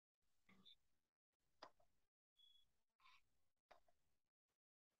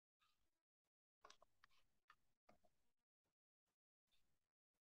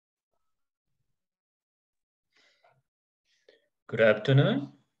Good afternoon.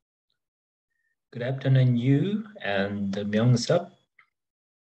 Good afternoon, you and Myung-sup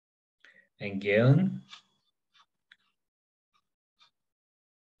and Gaeun.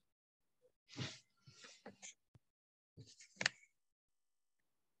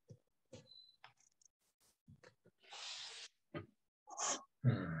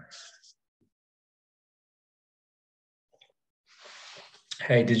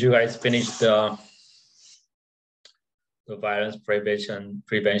 Hey, did you guys finish the violence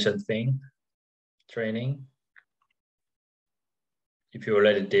prevention thing training? If you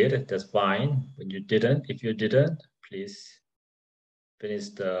already did, that's fine. But if you didn't, please finish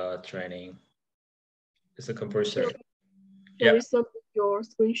the training. It's a compulsory. Can we submit your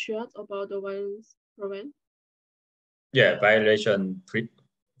screenshot about the violence prevent? Yeah, violation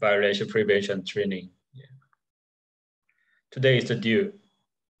prevention training. Yeah. Today is the due.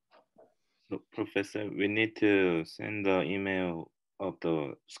 So, Professor, we need to send the email of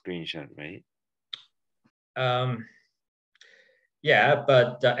the screenshot, right? Yeah,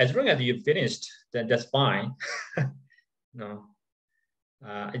 but as long as you finished, then that's fine. No,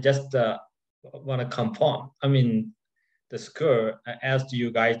 I just want to confirm. I mean, the school asked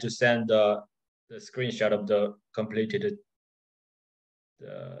you guys to send the screenshot of the completed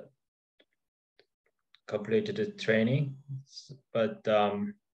training, but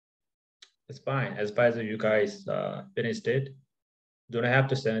it's fine. As far as you guys finished it, don't have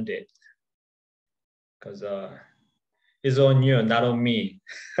to send it because it's on you, not on me.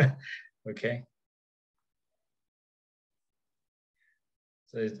 Okay.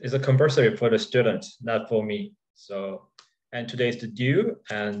 So it's a compulsory for the student, not for me. So, and today is the due,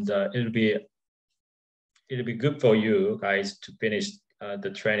 and it'll be good for you guys to finish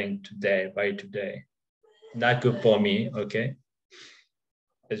the training today, by today. Not good for me, okay?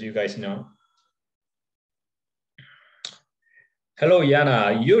 As you guys know. Hello,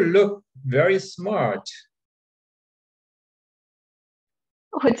 Yana. You look very smart.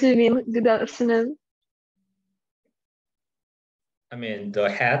 What do you mean? Good afternoon. I mean,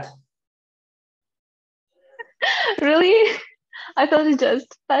 the hat. Really? I thought it's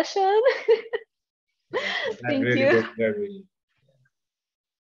just fashion. Thank really you. Very.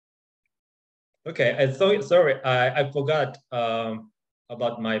 Okay, I thought, sorry, I forgot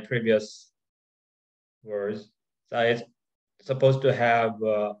about my previous words. So I supposed to have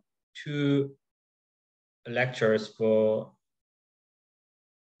 2 lectures for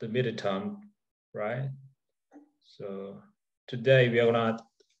the midterm, right? So today we are gonna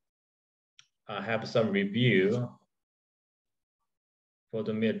have some review for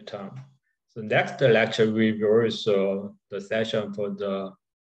the midterm. So next lecture we will also the session for the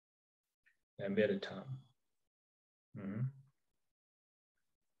midterm.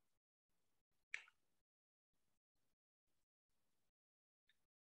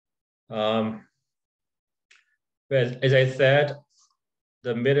 But as I said,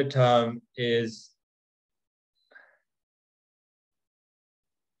 the midterm is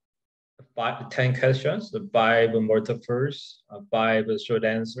 10 questions, the 5 multiples, 5 short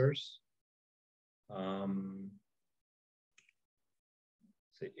answers. So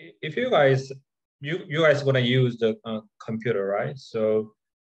if you guys want to use the computer, right? So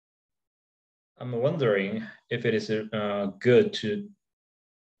I'm wondering if it is good to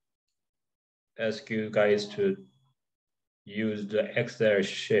ask you guys to use the Excel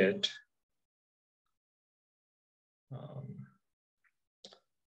sheet.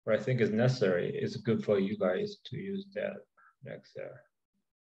 But I think it's necessary. It's good for you guys to use that Excel.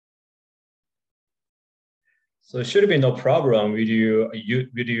 So it should be no problem with you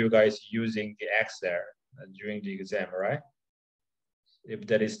guys using the Excel during the exam, right? If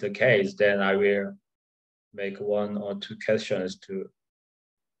that is the case, then I will make 1 or 2 questions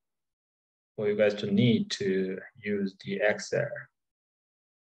for you guys to need to use the Excel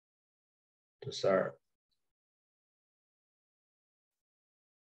to start.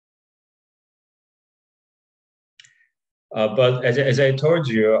 But as I told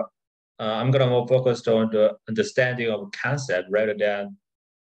you, I'm gonna more focused on the understanding of concept rather than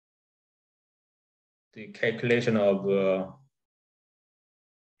the calculation of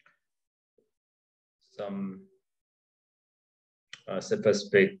some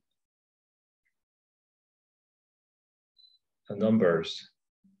specific numbers.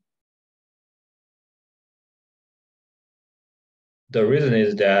 The reason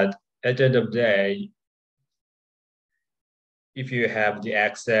is that at the end of the day, if you have the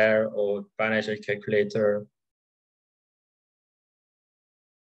Excel or financial calculator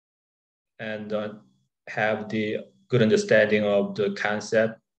and have the good understanding of the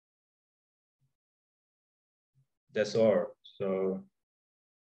concept, that's all. So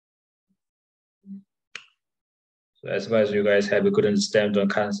as far as you guys have a good understanding on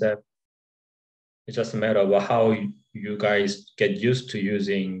concept, it's just a matter of how you guys get used to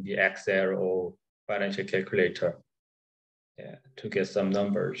using the Excel or financial calculator, yeah, to get some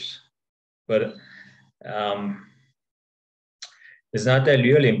numbers. But it's not that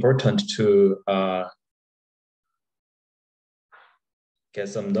really important to get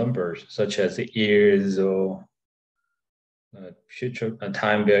some numbers such as the years or future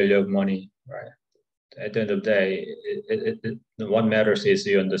time value of money, right? At the end of the day, what matters is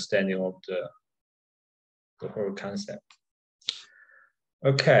your understanding of the whole concept.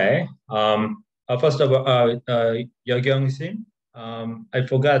 Okay. First of all, Yogyung-sim, I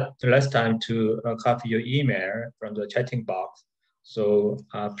forgot the last time to copy your email from the chatting box. So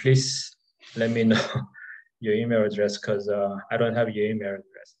please let me know your email address because I don't have your email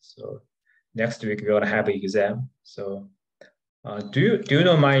address. So next week we're gonna have an exam. So do you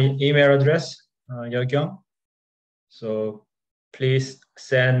know my email address, Yogyung? So please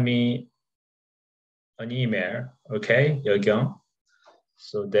send me an email, okay, Yogyung?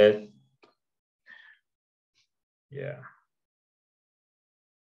 So that, yeah.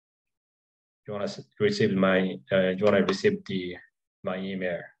 You want to receive my, you want to receive my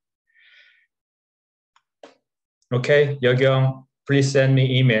email. Okay, Yogyung, please send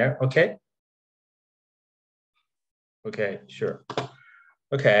me email, okay? Okay, sure.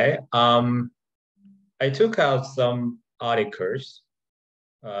 Okay, I took out some articles,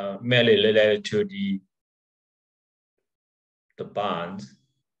 mainly related to the bonds.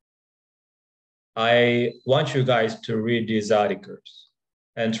 I want you guys to read these articles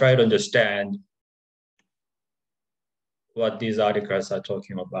and try to understand what these articles are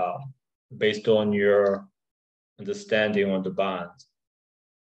talking about based on your understanding of the bonds.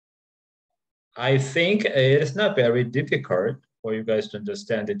 I think it is not very difficult for you guys to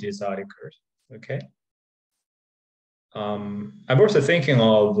understand these articles, okay? I'm also thinking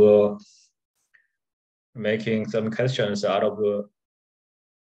of making some questions out of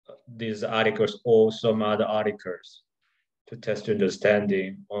these articles or some other articles to test your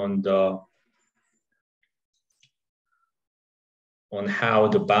understanding on how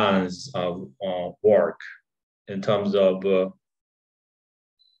the bonds work in terms of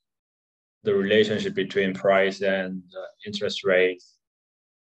the relationship between price and interest rates,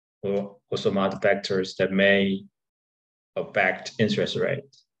 or some other factors that may affect interest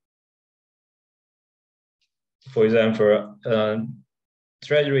rates. For example,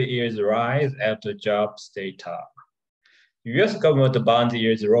 Treasury yields rise after jobs data. U.S. government bond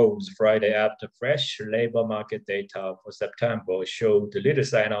yields rose Friday after fresh labor market data for September showed little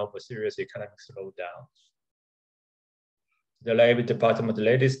sign of a serious economic slowdown. The Labor Department's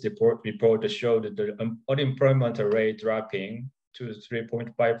latest report showed the unemployment rate dropping to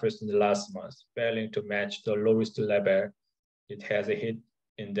 3.5% last month, failing to match the lowest level it has hit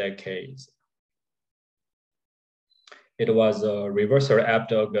in decades. It was a reversal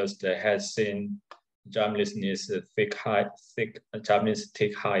after August has seen joblessness tick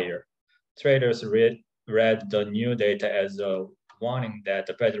higher. Traders read the new data as a warning that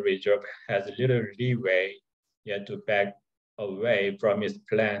the Federal Reserve has little leeway yet to back away from its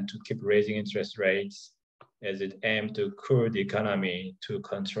plan to keep raising interest rates as it aimed to cool the economy to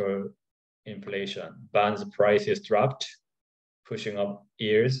control inflation. Bonds prices dropped, pushing up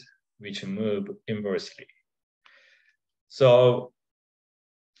yields, which move inversely. So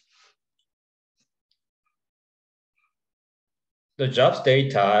the jobs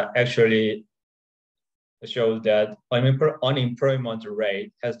data actually shows that unemployment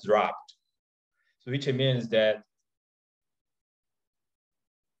rate has dropped, so which means that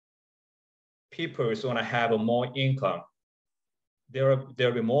people want to have more income. There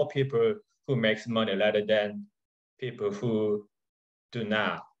will be more people who makes money rather than people who do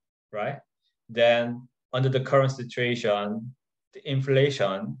not, right? Then under the current situation, the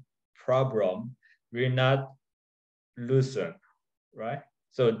inflation problem will not loosen, right?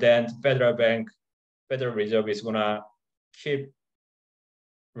 So then Federal Reserve is gonna keep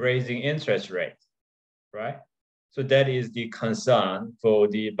raising interest rates, right? So that is the concern for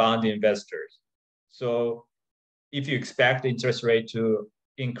the bond investors. So if you expect the interest rate to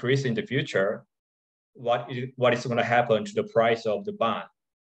increase in the future, what is going to happen to the price of the bond?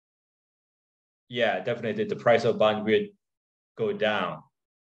 Yeah, definitely the price of bond will go down,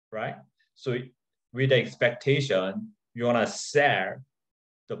 right? So with the expectation, you want to sell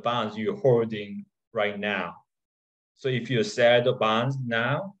the bonds you're holding right now. So if you sell the bonds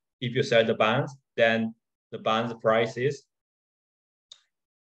now, then the bonds prices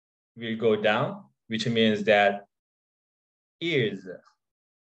will go down, which means that yields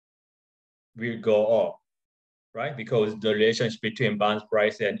will go up, right? Because the relationship between bond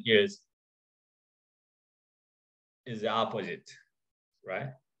price and yields is the opposite, right?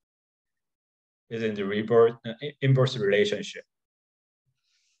 Is in the inverse relationship.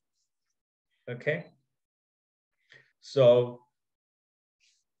 Okay. So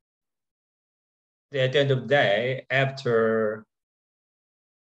at the end of the day, after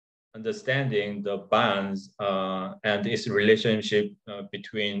understanding the bonds and its relationship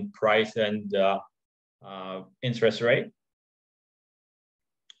between price and interest rate,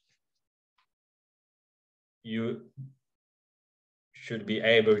 you should be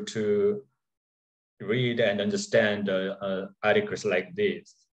able to read and understand articles like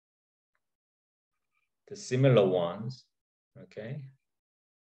this, the similar ones, okay?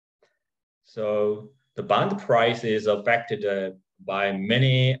 So the bond price is affected by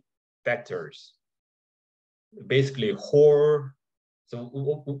many factors. Basically, so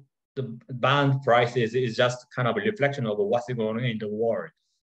the bond price is just kind of a reflection of what's going on in the world,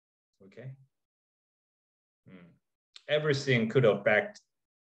 okay? Everything could affect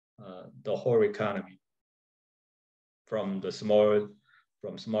the whole economy, from small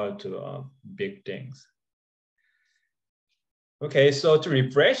to big things. Okay, so to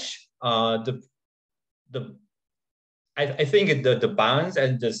refresh, I think the bonds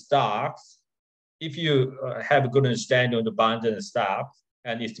and the stocks, if you have a good understanding of the bonds and the stocks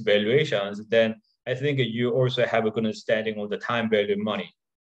and its valuations, then I think you also have a good understanding of the time value money,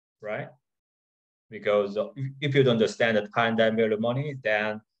 right? Because if you don't understand the time value money,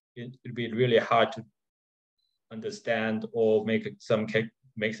 then it'll be really hard to understand or make some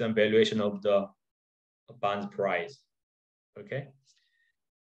valuation of the bond price. Okay.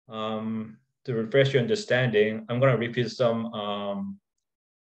 To refresh your understanding, I'm going to repeat some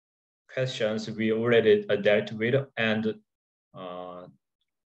questions we already dealt with and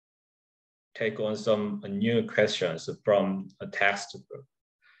take on some new questions from a textbook.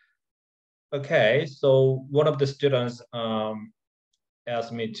 Okay, so one of the students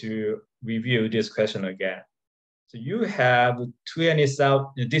asked me to review this question again. So you have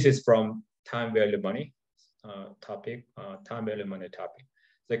 20,000, this is from time value money topic, time value money topic.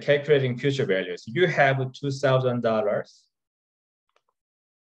 So calculating future values. You have $2,000.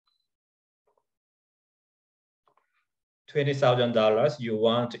 $20,000 you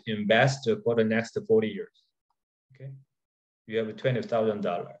want to invest for the next 40 years. Okay, you have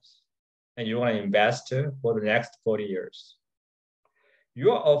 $20,000 and you want to invest for the next 40 years.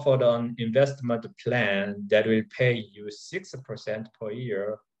 You are offered an investment plan that will pay you 6% per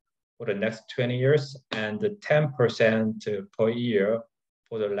year for the next 20 years and 10% per year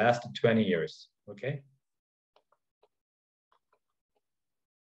for the last 20 years, okay?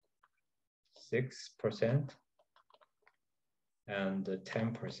 6% and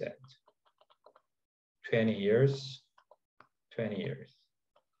 10%, 20 years, 20 years.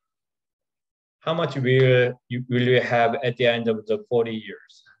 How much will you have at the end of the 40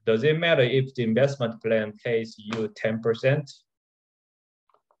 years? Does it matter if the investment plan pays you 10%?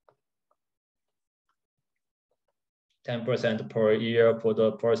 10% per year for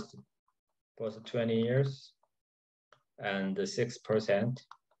the first 20 years and 6%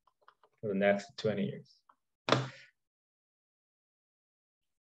 for the next 20 years.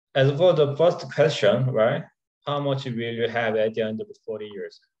 As for the first question, right? How much will you have at the end of the 40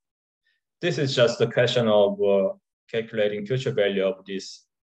 years? This is just a question of calculating future value of this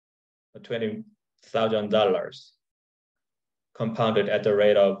 $20,000 compounded at the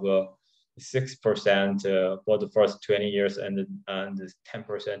rate of 6% for the first 20 years and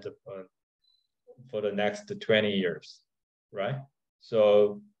 10% for the next 20 years, right?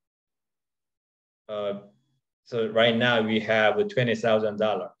 So, so right now we have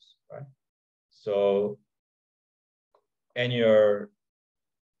 $20,000, right? So annual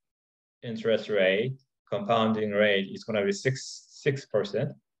interest rate, compounding rate is going to be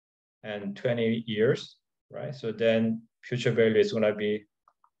 6% and 20 years, right? So then future value is going to be,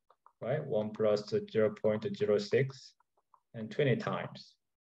 right, 1 plus 0.06 and 20 times.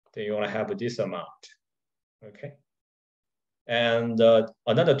 Then you want to have this amount, okay? And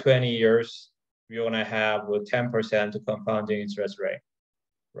another 20 years, you're going to have 10% compounding interest rate,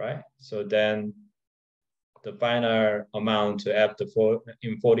 right? So then the final amount after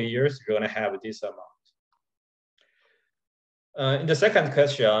in 40 years, you're going to have this amount. In the second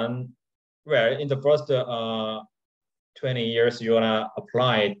question, well, in the first 20 years, you want to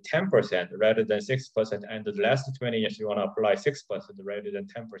apply 10% rather than 6%, and the last 20 years, you want to apply 6% rather than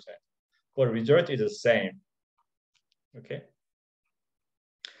 10%. But the result is the same, okay?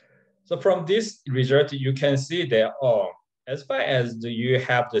 So from this result, you can see that, oh, as far as you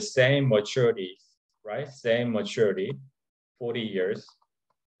have the same maturity, right? Same maturity, 40 years,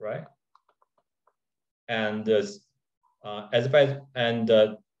 right? And as far as, and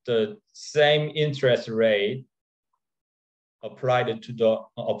the same interest rate applied to the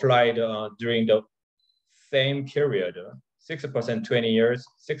during the same period, 6% 20 years,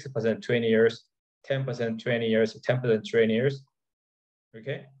 6% 20 years, 10% 20 years, 10% 20 years.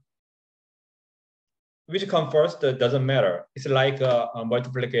 Okay. Which comes first doesn't matter. It's like a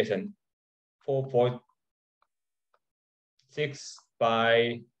multiplication. 4.6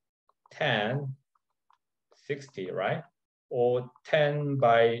 by 10, 60, right? Or 10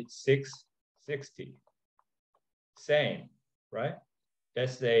 by 6, 60. Same, right?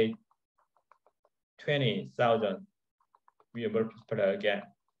 Let's say 20,000. We multiply again,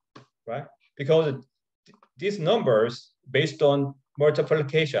 right? Because these numbers based on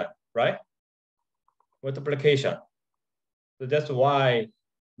multiplication, right? Multiplication. So that's why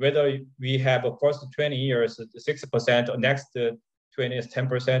whether we have a first 20 years, 6%, or next 20 is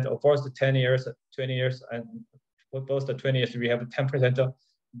 10%, or first 10 years, 20 years, and for both the 20 years we have 10%, of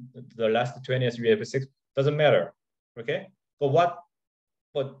the last 20 years we have 6%, doesn't matter, okay? But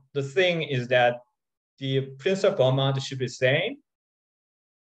the thing is that the principal amount should be the same,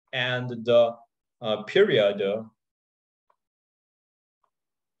 and the period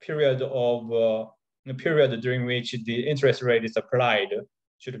during which the interest rate is applied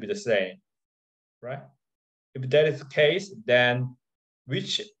should be the same, right? If that is the case, then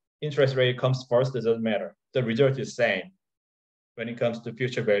which interest rate comes first doesn't matter. The result is the same when it comes to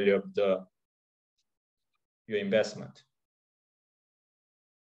future value of your investment.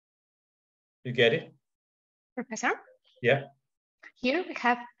 You get it? Professor? Yeah. Here we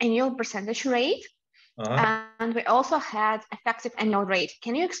have annual percentage rate, and we also had effective annual rate.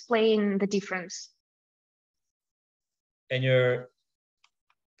 Can you explain the difference? Annual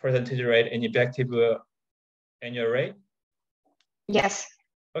percentage rate and effective annual rate? Yes.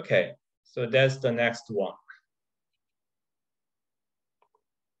 Okay, so that's the next one.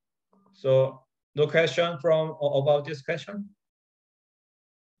 So no question about this question?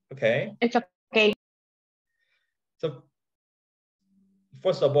 Okay. It's okay. So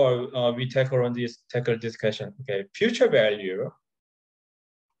first of all, we tackle this question. Okay, future value.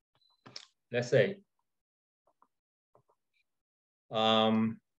 Let's say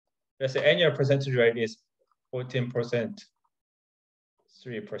annual percentage rate is 14%,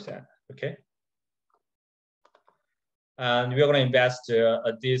 3%. Okay, and we're gonna invest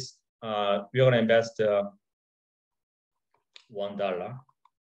this. We're gonna invest $1.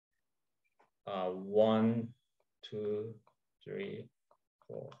 1, 2, 3,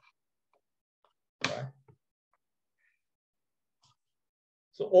 4. Right.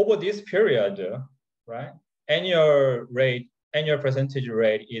 So over this period, right, annual percentage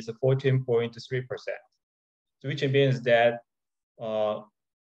rate is 14.3%, which means that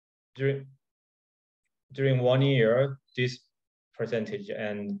during 1 year, this percentage,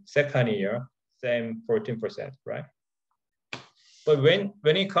 and second year, same 14%, right? But when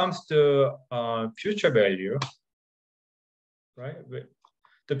it comes to future value, right?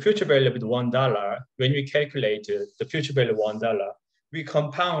 The future value of $1, when we calculate the future value of $1, we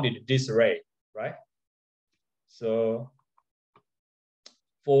compounded this rate, right? So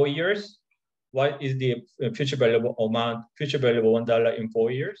 4 years, what is the future value amount? Future value of $1 in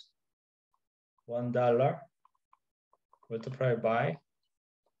 4 years? $1 multiplied by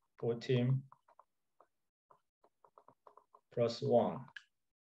 14 plus 1,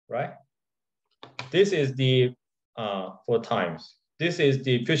 right? This is the 4 times. This is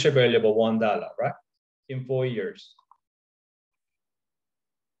the future value of $1, right? In 4 years.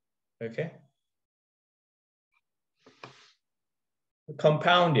 Okay.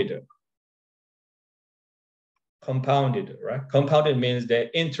 Compounded, right? Compounded means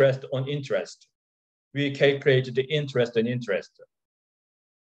the interest on interest. We calculate the interest on interest.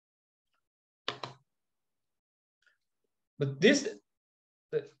 But this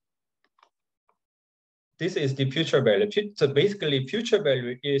is the future value. So basically, future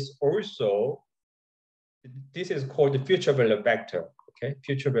value is also, this is called the future value vector. Okay,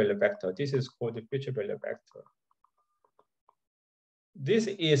 future value vector. This is called the future value vector. This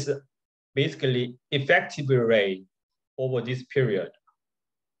is basically effective rate over this period,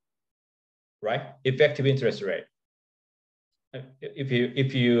 right? Effective interest rate.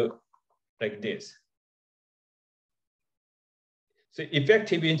 If you like this. So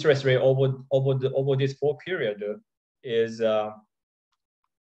effective interest rate over this 4 period is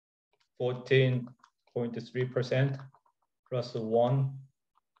 14.3% plus 1,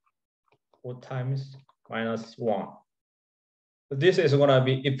 4 times minus 1. this is going to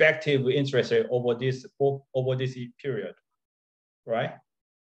be effective interest rate over this period, right?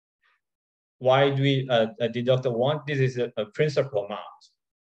 Why do we deduct 1? This is a principal amount,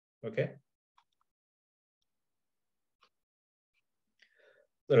 okay?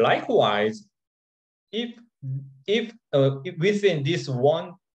 So likewise, if within this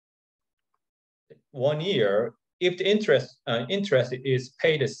one year, if the interest is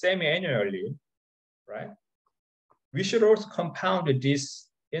paid semi-annually, right? We should also compound this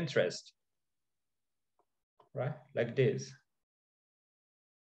interest, right? Like this,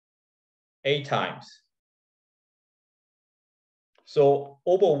 8 times. So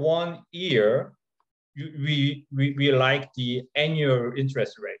over 1 year, we like the annual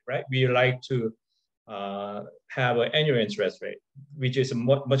interest rate, right? We like to have an annual interest rate, which is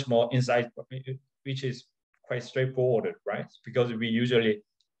much more insightful, which is quite straightforward, right? Because we usually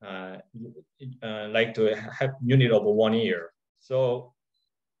like to have unit over 1 year. So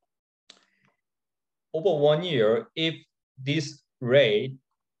over 1 year, if this rate,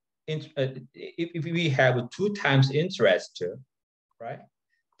 if we have 2 times interest, right?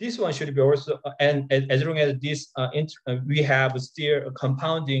 This one should be also, and as long as this we have still a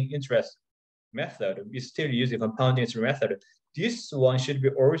compounding interest method, we still use the compounding interest method. This one should be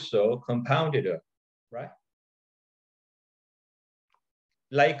also compounded, right?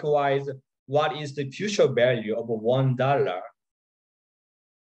 Likewise, what is the future value of $1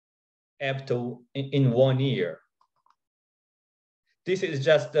 after in 1 year? This is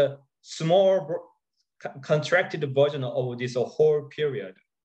just a small contracted version of this whole period.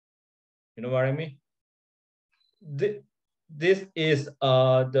 You know what I mean? This is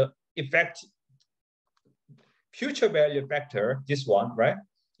the effect, future value factor, this one, right?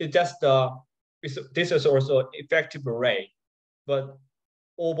 It's just, this is also effective rate, but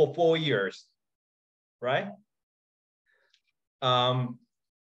over 4 years, right?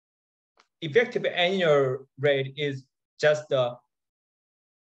 Effective annual rate is just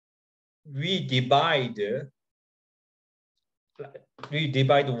we divide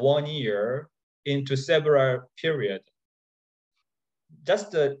 1 year into several periods.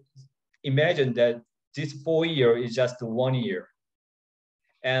 Just imagine that this 4 year is just 1 year,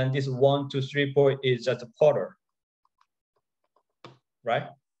 and this 1, 2, 3, 4 is just a quarter, right?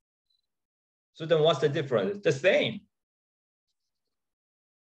 So then what's the difference? It's the same.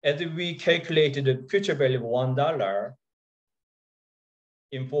 As we calculated the future value of $1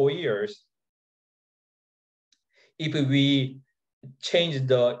 in 4 years, if we change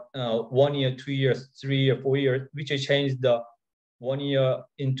the 1 year, 2 years, 3 year, 4 years, we should change the 1 year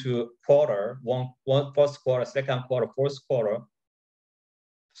into quarter, one first quarter, second quarter, fourth quarter,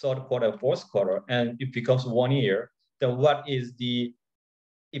 third quarter, fourth quarter, and it becomes 1 year. Then what is the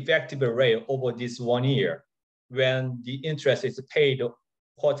effective rate over this 1 year when the interest is paid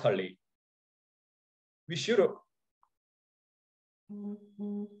quarterly? We should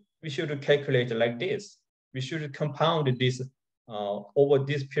calculate like this. We should compound this over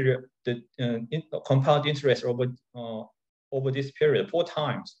this period, the compound interest over this period 4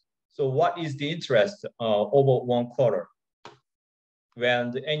 times. So what is the interest over 1 quarter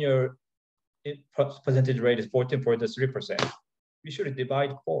when the annual percentage rate is 14.3%? We should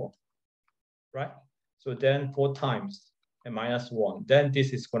divide 4, right? So then 4 times and minus 1. Then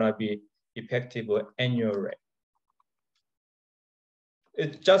this is going to be effective annual rate.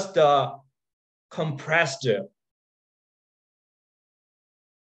 It's just compressed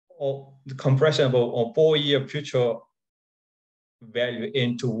or the compression of a 4-year future value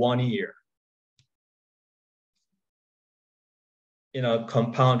into 1 year in a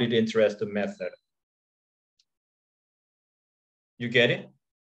compounded interest method. You get it?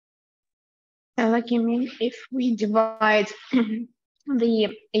 Like you mean if we divide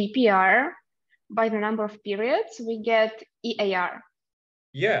the APR by the number of periods, we get EAR.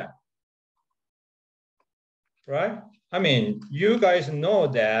 Yeah. Right? I mean, you guys know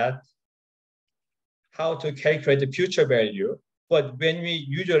that how to calculate the future value, but when we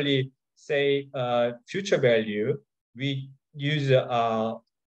usually say future value, we use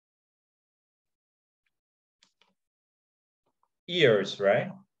years,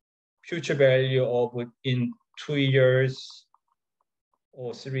 right? Future value of in 2 years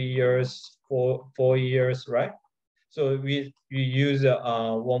or 3 years, 4 years, right? So we use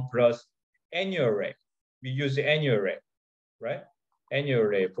 1 plus annual rate. We use the annual rate, right? Annual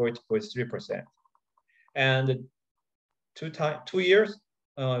rate 40.3%. And 2 years,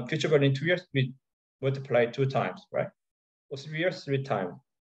 future value in 2 years, we multiply 2 times, right? Or 3 years, 3 times.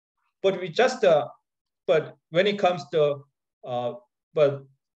 But we just, but when it comes to,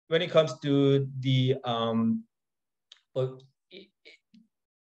 the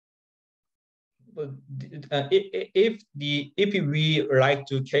if we like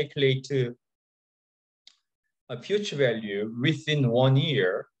to calculate a future value within 1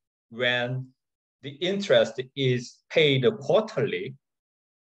 year, when the interest is paid quarterly,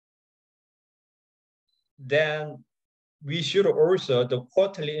 then we should also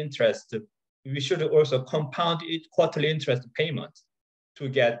we should also compound it quarterly interest payment to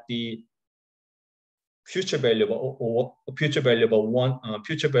get the future value or future value of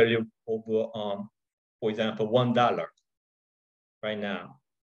for example $1 right now.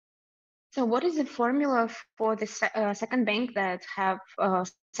 So what is the formula for the second bank that have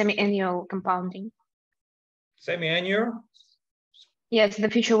semi-annual compounding? Semi-annual? Yes, the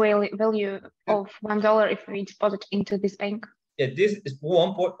future value of $1 if we deposit into this bank. Yeah, this is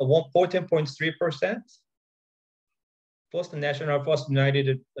 14.3%. First National, First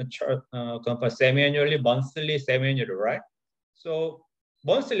United company semi-annually, monthly, semi-annually, right? So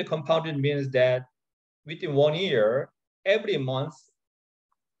monthly compounded means that within 1 year, every month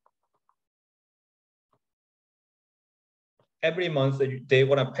they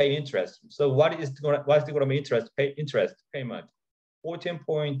want to pay interest. So what is going to be interest payment?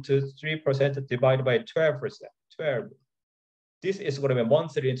 14.3% divided by 12%. 12. This is going to be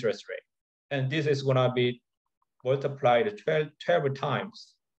monthly interest rate, and this is going to be multiplied 12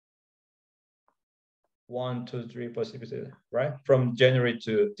 times. 1, 2, 3, 4, 6, 7, right? From January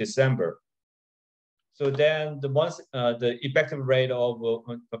to December. So then the effective rate of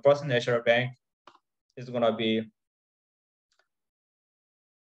the First National Bank is going to be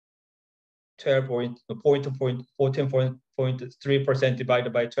 14.3%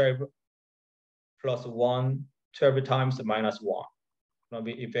 divided by 12 plus 1, 12 times minus 1. Going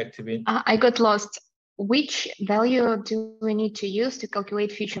to be effective. I got lost. Which value do we need to use to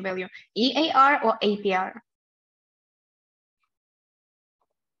calculate future value? EAR or APR?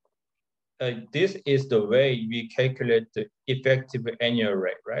 This is the way we calculate the effective annual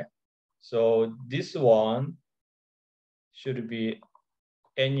rate, right? So this one should be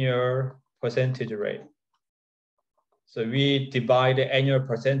annual percentage rate. So we divide the annual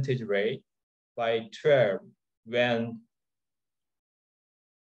percentage rate by 12 when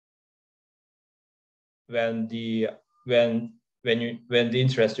the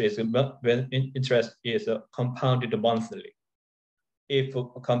interest is compounded monthly. If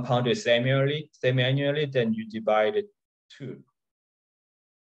compounded semi-annually, then you divide it you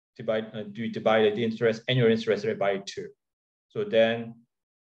divide the annual interest rate by 2. So then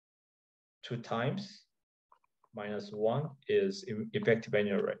 2 times minus 1 is effective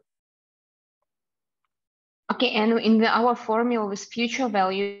annual rate. Okay, and in our formula with future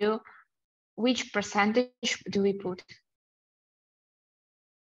value, which percentage do we put?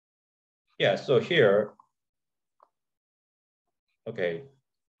 Yeah, so here, okay.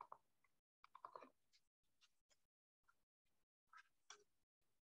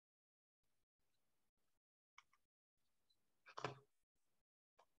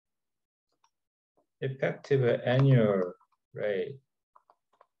 Effective annual rate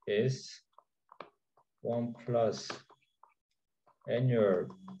is 1 plus annual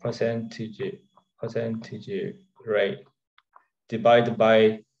percentage rate divided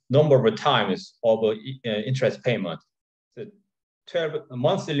by number of times of interest payment. So 12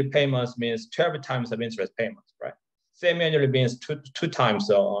 monthly payments means 12 times of interest payments, right? Semi-annually means two times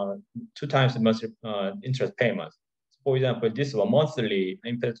the monthly interest payments. For example, this one monthly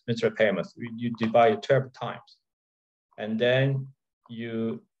interest payments, you divide 12 times, and then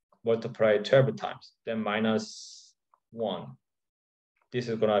you multiply 12 times, then minus 1. This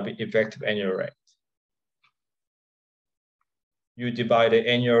is going to be effective annual rate. You divide the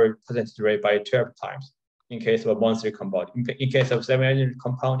annual percentage rate by 12 times in case of a monthly compounding. In case of semi-annual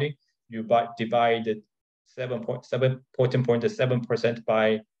compounding, you divide 14.7%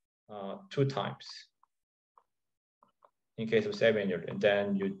 by 2 times. In case of semi-annual, and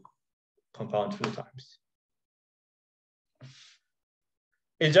then you compound 2 times.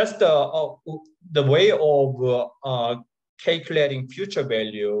 It's just the way of calculating future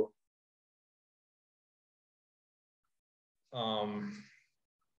value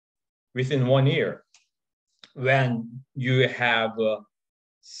within 1 year when you have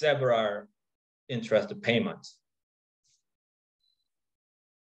several interest payments.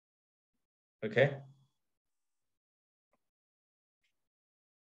 Okay.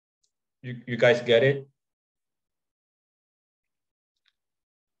 You guys get it?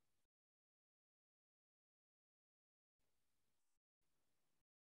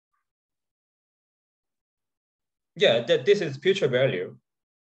 Yeah, this is future value.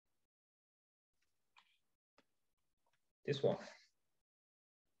 This one.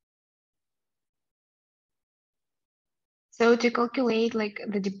 So to calculate like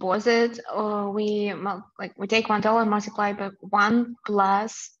the deposit, we take $1 multiplied by 1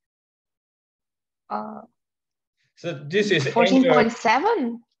 plus So this is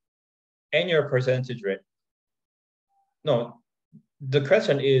 14.7. Annual percentage rate. No, the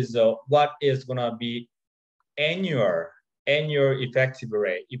question is what is gonna be annual effective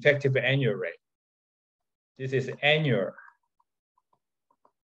rate, effective annual rate. This is annual.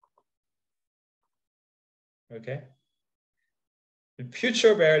 Okay. The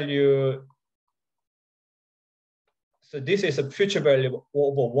future value. So this is a future value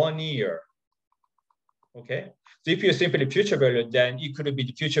over 1 year. Okay. So if you simply future value, then it could be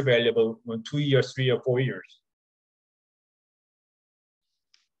the future value of 2 years, 3 or 4 years.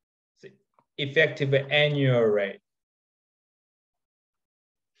 So effective annual rate.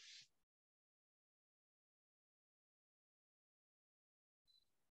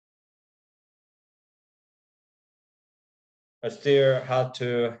 I still have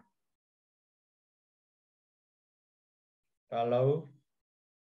to follow.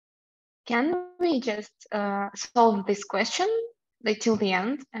 Can we just solve this question till the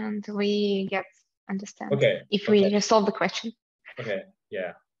end and we get understand? Okay. If we just solve the question. Okay.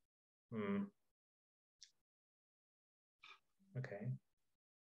 Yeah. Okay.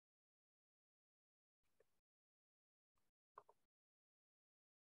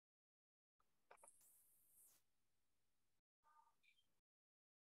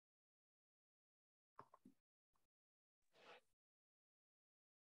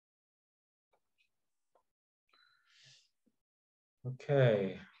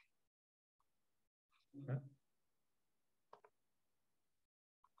 Okay.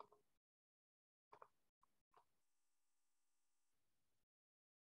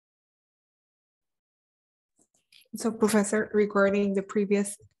 So, Professor, regarding the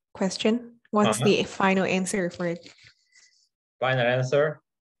previous question, what's the final answer for it? Final answer?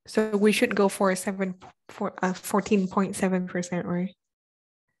 So we should go for 14.7%, right?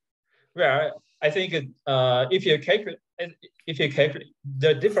 Well, I think if you calculate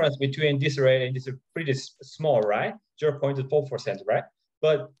the difference between this rate and this is pretty small, right? 0.4%, right?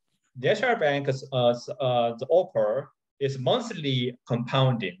 But the National Bank's the offer is monthly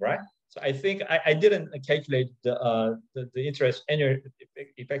compounding, right? So I think I didn't calculate the interest annual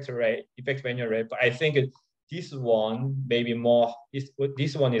effective annual rate, but I think this one maybe more.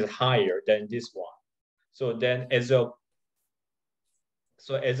 This one is higher than this one. So then as a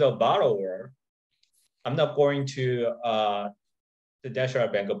borrower, I'm not going to the National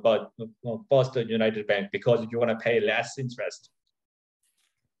Bank, but first the United Bank because you want to pay less interest.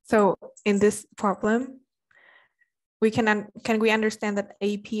 So in this problem, can we understand that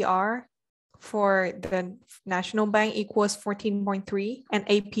APR for the National Bank equals 14.3 and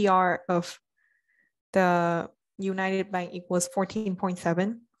APR of the United Bank equals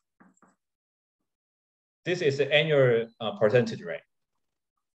 14.7? This is the annual percentage rate.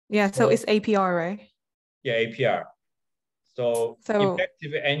 Yeah, so it's APR, right? Yeah, APR. So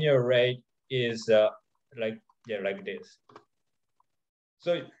effective annual rate is like this.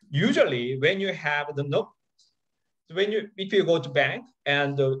 So usually when you have the note, if you go to bank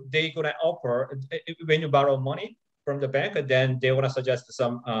and they're gonna offer when you borrow money from the bank, then they wanna suggest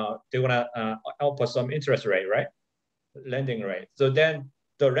some they wanna offer some interest rate, right? Lending rate. So then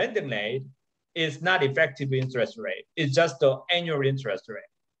the lending rate is not effective interest rate. It's just the annual interest rate.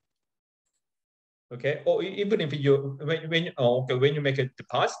 Okay, or even if you when you make a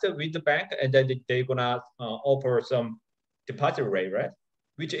deposit with the bank and then they're gonna offer some deposit rate, right?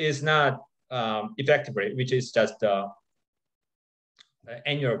 Which is not effective rate, which is just the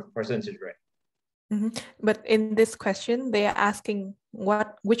annual percentage rate. Mm-hmm. But in this question, they are asking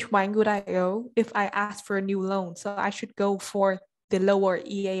which bank would I go if I ask for a new loan? So I should go for the lower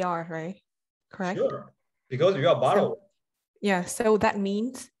EAR, right? Correct? Sure, because you are borrower. So, yeah, so that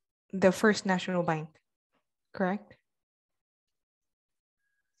means the First National Bank, correct?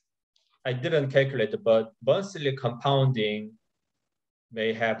 I didn't calculate, but monthly compounding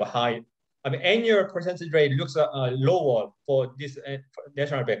may have a high. I mean, annual percentage rate looks lower for this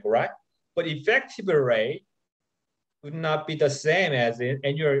National Bank, right? But effective rate would not be the same as the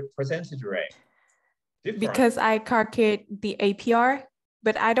annual percentage rate. Different. Because I calculate the APR,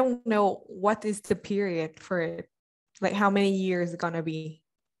 but I don't know what is the period for it. Like how many years it's gonna be?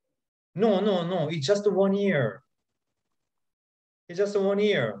 No. It's just 1 year. It's just 1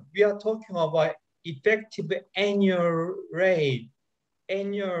 year. We are talking about effective annual rate,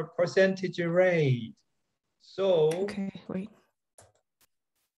 annual percentage rate. So okay, wait.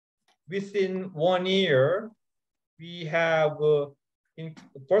 Within 1 year, we have In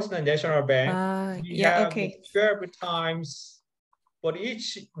First National Bank, we yeah, have okay. 12 times, but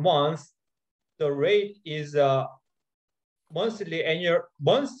each month, the rate is monthly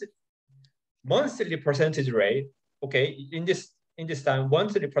percentage rate. Okay, in this time,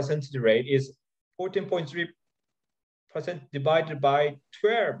 monthly percentage rate is 14.3% divided by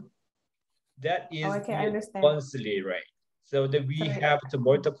 12. That is okay, I the understand. monthly rate. So that we have to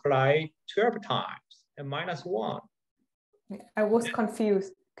multiply 12 times and minus 1. I was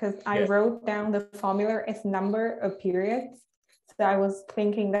confused because I wrote down the formula as number of periods. So I was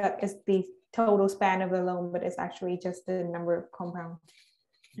thinking that it's the total span of the loan, but it's actually just the number of compounds.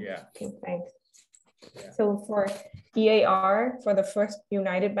 Yeah. Okay, thanks. Yeah. So for EAR, for the First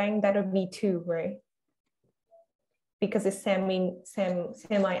United Bank, that would be 2, right? Because it's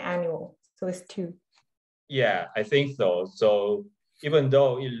semi-annual, so it's 2. Yeah, I think so. So even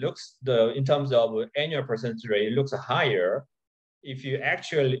though it looks in terms of annual percentage rate, it looks higher. If you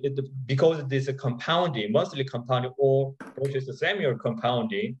actually, because this is compounding, monthly compounding or versus the semi-annual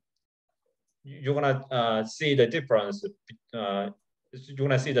compounding, you're gonna see the difference. You're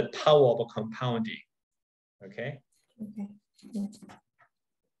gonna see the tower of compounding. Okay. Okay. Yeah.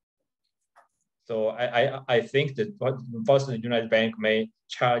 So I think that First United Bank may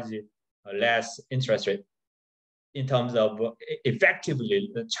charge less interest rate in terms of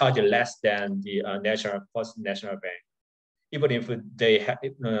effectively charge less than the First National Bank, even if they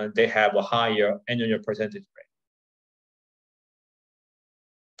have a higher annual percentage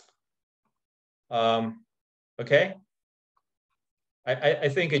rate. Okay. I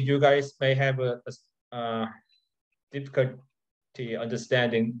think you guys may have a difficulty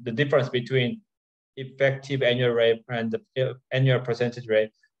understanding the difference between effective annual rate and the annual percentage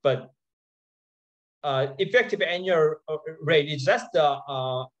rate, but effective annual rate is just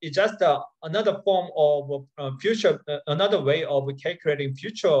another form of another way of calculating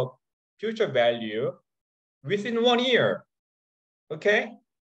future value within 1 year. Okay,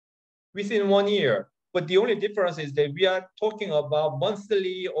 within 1 year. But the only difference is that we are talking about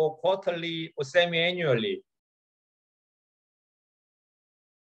monthly or quarterly or semi-annually.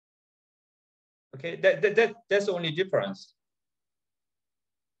 Okay, that's the only difference.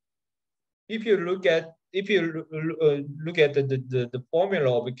 If you look at the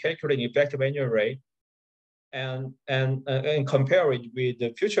formula of calculating effective annual rate and compare it with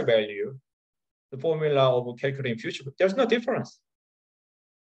the future value, the formula of calculating future, there's no difference.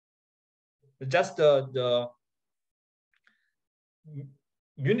 Just the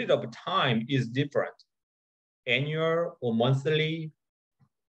unit of time is different. Annual or monthly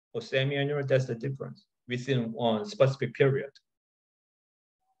or semi-annual, that's the difference within one specific period.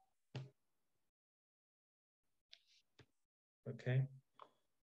 Okay.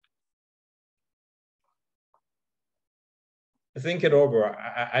 Think it over.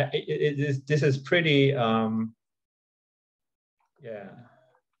 This is pretty, yeah.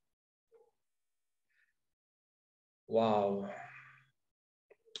 Wow.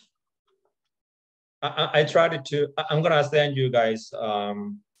 I tried to, I'm gonna send you guys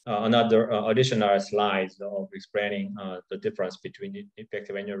another additional slides of explaining the difference between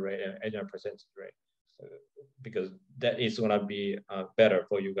effective annual rate and annual percentage rate, because that is gonna be better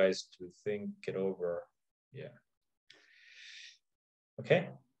for you guys to think it over. Yeah. Okay.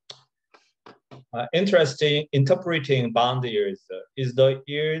 Interesting interpreting bond yields. Is the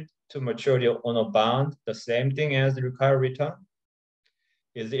yield to maturity on a bond the same thing as the required return?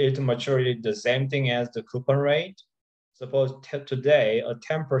 Is the yield to maturity the same thing as the coupon rate? Suppose today a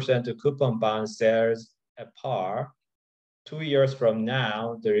 10% coupon bond sells at par. 2 years from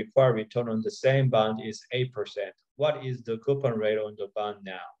now, the required return on the same bond is 8%. What is the coupon rate on the bond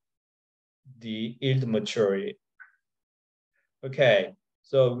now? The yield maturity. Okay,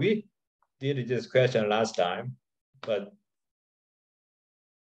 so we did this question last time, but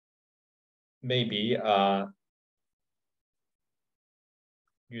maybe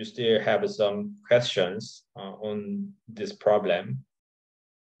you still have some questions on this problem.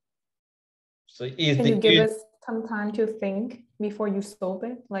 So can you give us some time to think before you solve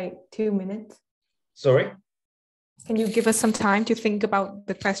it, like 2 minutes? Sorry? Can you give us some time to think about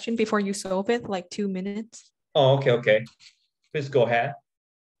the question before you solve it, like 2 minutes? Oh, okay. Please go ahead.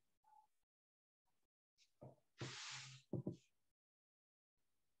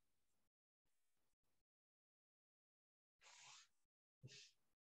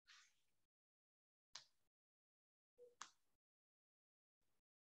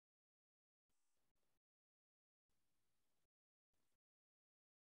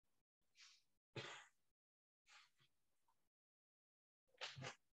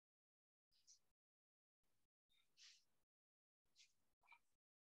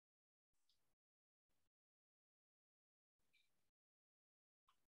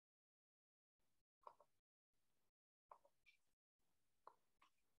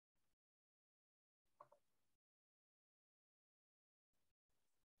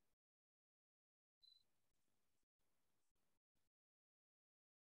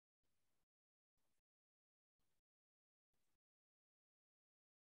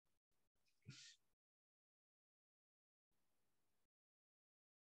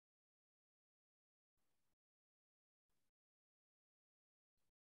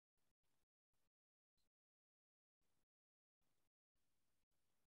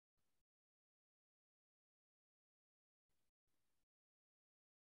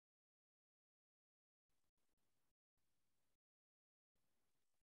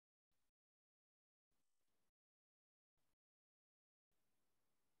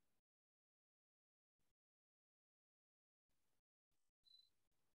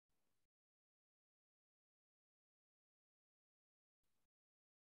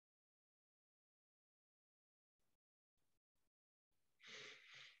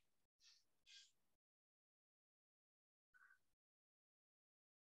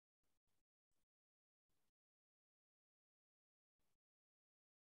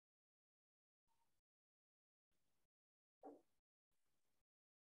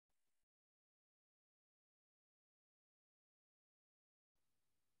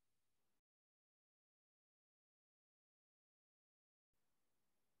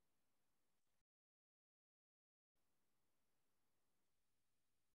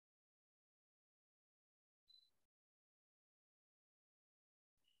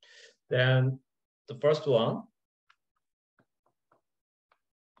 Then the first one,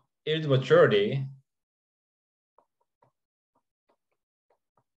 yield maturity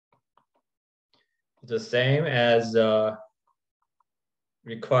the same as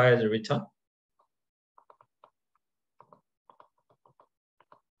required return.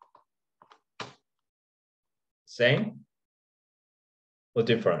 Same or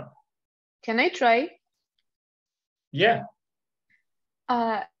different? Can I try? Yeah.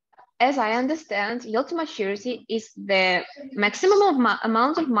 As I understand, yield to maturity is the maximum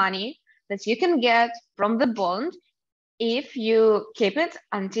amount of money that you can get from the bond if you keep it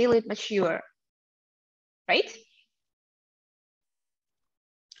until it matures, right?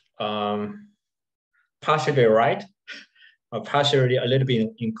 Partially right, or partially a little bit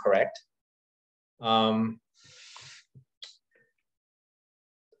incorrect. The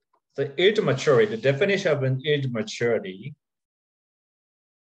yield maturity, the definition of an yield maturity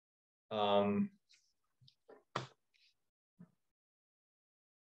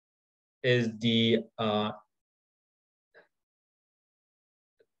is the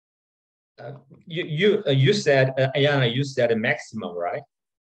you said Ayana, you said a maximum, right?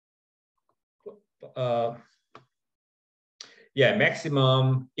 Yeah,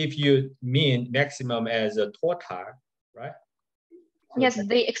 maximum. If you mean maximum as a total, right? So yes,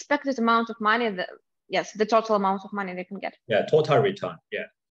 the expected amount of money. Yes, the total amount of money they can get. Yeah, total return. Yeah.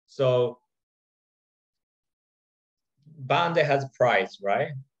 So bond has price,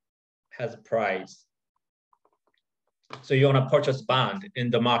 right? Has price. So you want to purchase bond in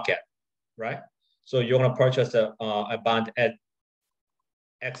the market, right? So you want to purchase a bond at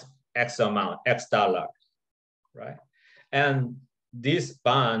X amount, X dollar, right? And this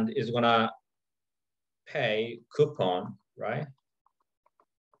bond is gonna pay coupon, right?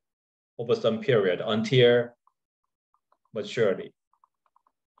 Over some period until maturity,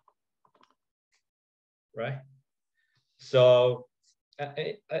 right? So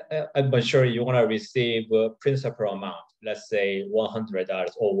I'm sure you want to receive a principal amount, let's say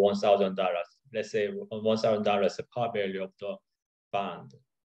 $100 or $1,000. Let's say $1,000 a par value of the bond.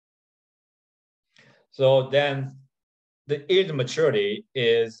 So then the yield maturity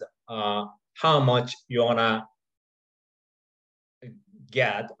is how much you want to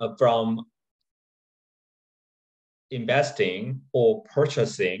get from investing or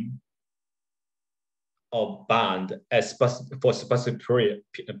purchasing a bond for specific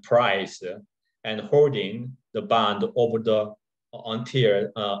price and holding the bond over the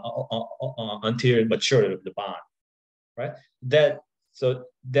until maturity of the bond, right? That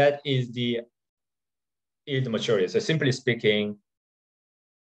is the yield maturity. So simply speaking,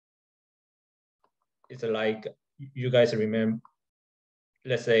 it's like you guys remember.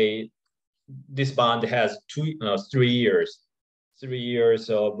 Let's say this bond has 3 years. 3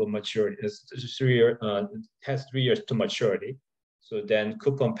 years of maturity. Has 3 years to maturity. So then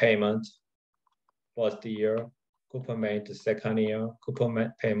coupon payment first year, coupon payment the second year,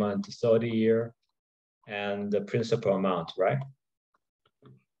 coupon payment the third year, and the principal amount, right?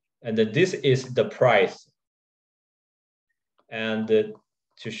 And this is the price. And it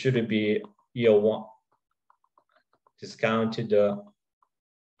should be year 1 discounted the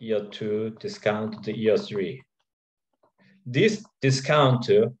year 2, discount the year 3. This discount,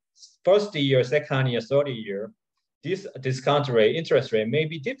 first year, second year, third year, this discount rate, interest rate may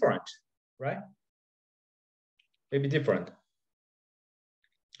be different, right? May be different.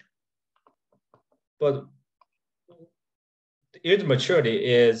 But the yield maturity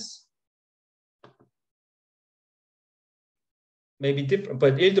is maybe different,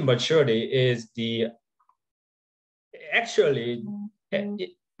 but yield maturity is the actually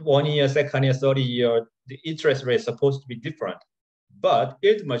 1 year, second year, third year, the interest rate is supposed to be different, but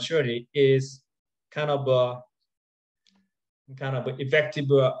yield maturity is kind of effective,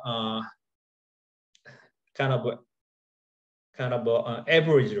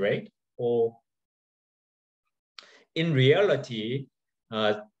 average rate, or in reality,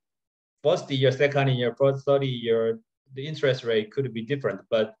 first year, second year, first 30 year, the interest rate could be different,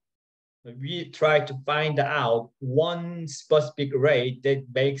 but we try to find out one specific rate that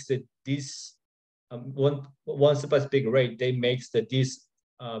makes this one specific rate that makes this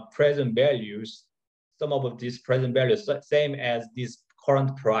present values, some of these present values same as this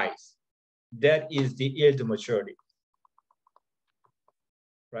current price. That is the yield maturity,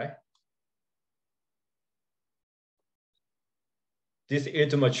 right? This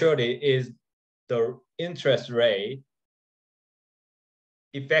yield maturity is the interest rate,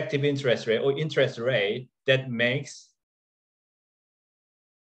 effective interest rate or interest rate that makes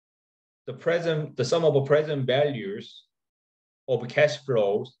the sum of present values of cash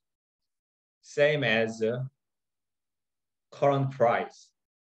flows same as current price.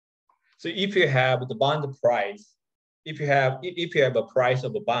 So if you have the bond price, if you have a price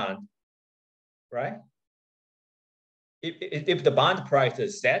of a bond, right? If the bond price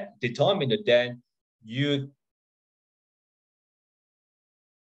is set, determined, then you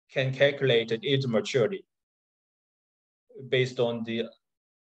can calculate its maturity based on the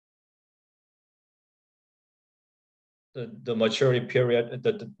maturity period,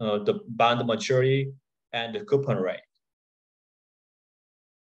 the bond maturity and the coupon rate.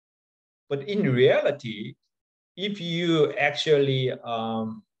 But in reality, if you actually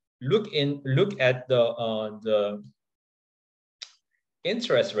look at the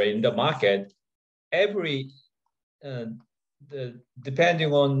interest rate in the market,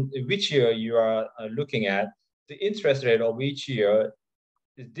 depending on which year you are looking at, the interest rate of each year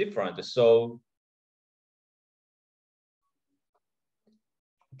is different. So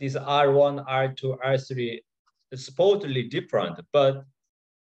this R1, R2, R3 is supposedly different, but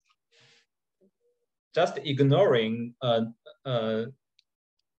just ignoring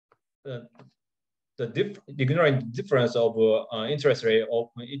ignoring the difference of interest rate of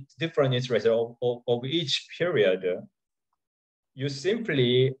different interest rate of each period, you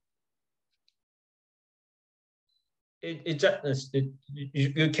simply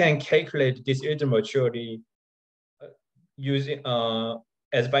you can calculate this yield maturity using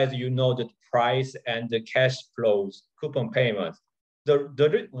as far as you know the price and the cash flows, coupon payments.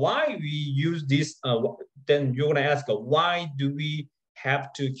 Why we use this? Then you're gonna ask, why do we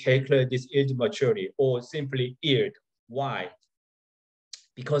have to calculate this yield maturity or simply yield? Why?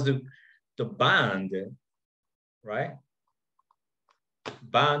 Because the bond, right?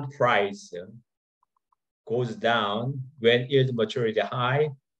 Bond price goes down when yield maturity high,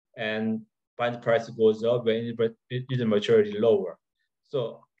 and bond price goes up when yield maturity lower.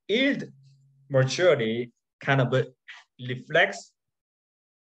 So yield maturity kind of reflects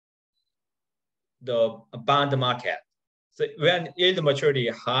the bond market. So when yield maturity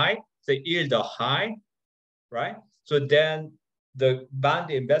high, the yield high, right? So then the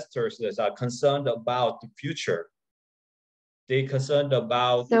bond investors that are concerned about the future. They're concerned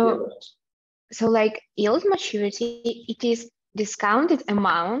about so like yield maturity, it is discounted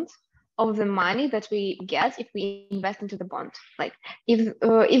amount of the money that we get if we invest into the bond. Like if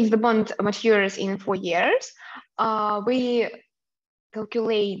the bond matures in 4 years, we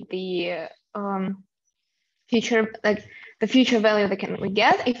calculate the future, like the future value that we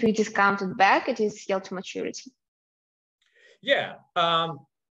get. If we discount it back, it is yield to maturity. Yeah.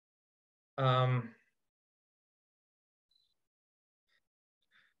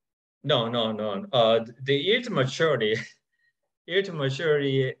 No. The yield to maturity,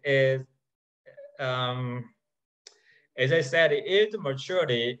 is, as I said, yield to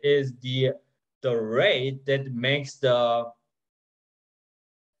maturity is the rate that makes the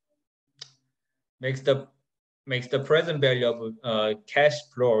present value of cash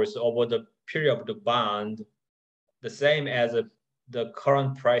flows over the period of the bond the same as the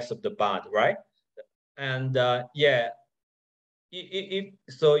current price of the bond, right? And yeah, if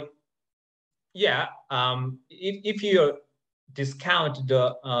you discount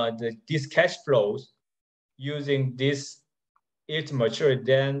these cash flows using this yield maturity,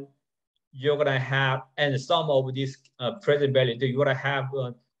 then you're gonna have, and some of this present value, you're gonna have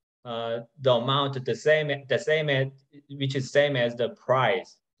the amount the same as, which is same as the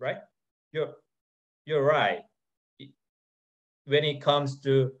price, right? You're right. When it comes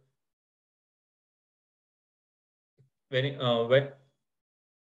to when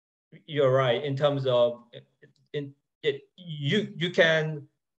you're right in terms of you can,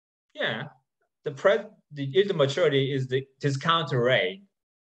 yeah, the yield maturity is the discount rate,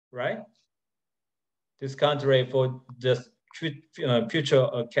 right? Discount rate for the future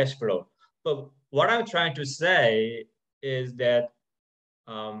cash flow. But what I'm trying to say is that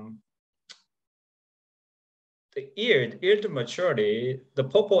the yield maturity, the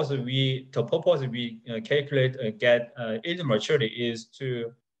purpose we calculate and get yield maturity is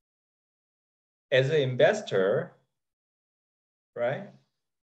to, as an investor, right?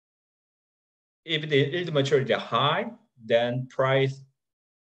 If the yield maturity is high, then price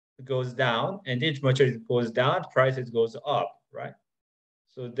goes down, and yield maturity goes down, prices goes up, right?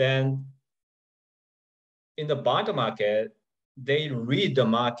 So then in the bond market, they read the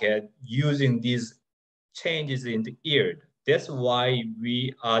market using these changes in the yield. That's why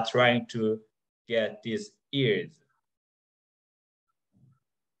we are trying to get these yields.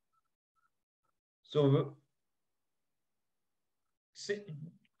 So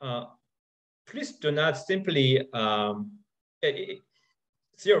please do not simply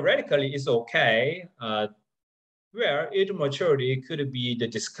theoretically it's okay, where yield maturity could be the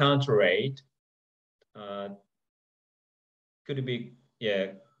discount rate, could be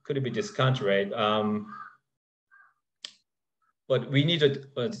discount rate. But we need to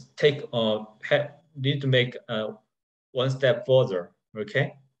need to make one step further.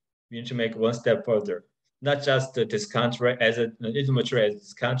 Okay, we need to make one step further, not just the discount rate as a yield maturity as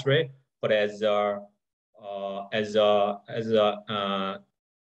discount rate, but as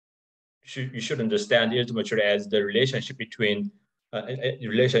you should understand yield maturity as the relationship between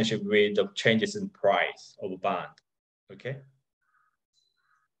relationship with the changes in price of a bond. Okay.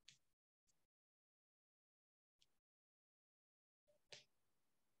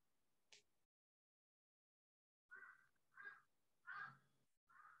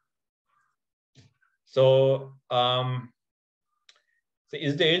 So, so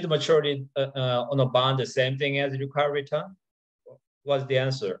is the yield maturity on a bond the same thing as required return? What's the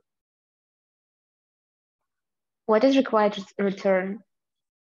answer? What is required return?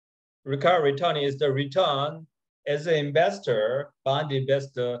 Required return is the return as an investor, bond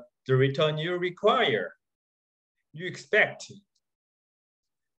investor, the return you require, you expect.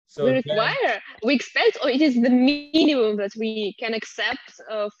 So we require, we expect, or it is the minimum that we can accept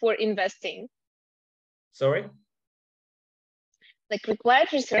for investing? Sorry? Like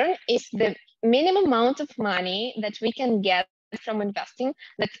required return is the minimum amount of money that we can get from investing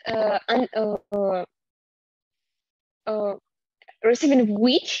that receiving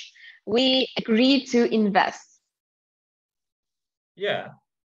which we agree to invest. Yeah.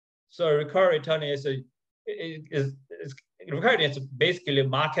 So required return is required is basically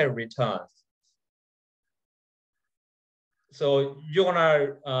market returns. So you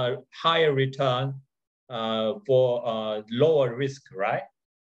want a higher return for lower risk, right?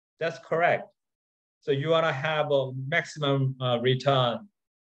 That's correct. So you want to have a maximum return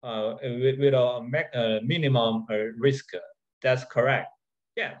with a minimum risk. That's correct.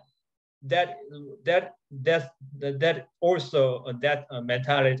 Yeah, that also that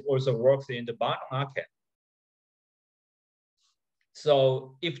mentality also works in the bond market.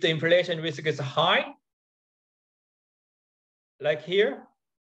 So if the inflation risk is high, like here,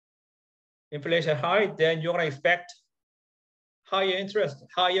 inflation high, then you're gonna expect higher interest,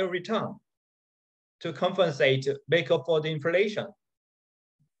 higher return to compensate, make up for the inflation,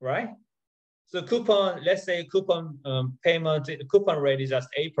 right? So coupon, let's say coupon payment, coupon rate is just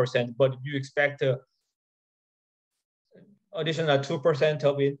 8%, but you expect additional 2%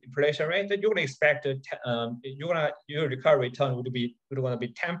 of inflation rate, then you're gonna expect your required return would gonna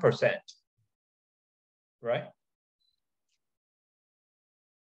be 10%, right?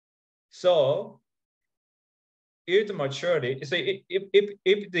 So yield maturity, so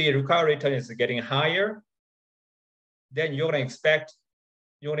if the required return is getting higher, then you're gonna expect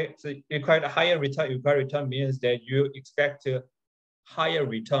so required higher return. Required return means that you expect a higher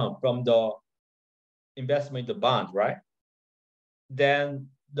return from the investment in the bond, right?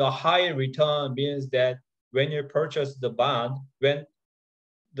 Then the higher return means that when you purchase the bond, when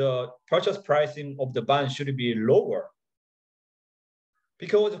the purchase pricing of the bond should be lower,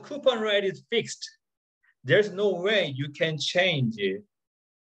 because the coupon rate is fixed. There's no way you can change it.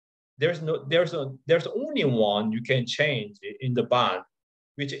 There's only one you can change in the bond,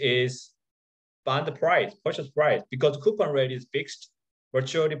 which is bond price, purchase price, because coupon rate is fixed,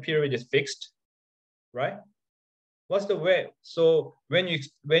 maturity period is fixed, right? What's the way? So when you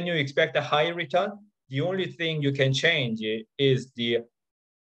expect a higher return, the only thing you can change is the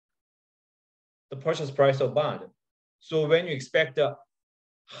purchase price of bond. So when you expect a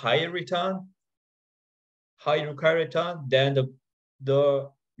higher return, high required return, then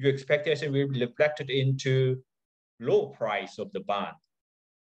your expectation will be reflected into low price of the bond,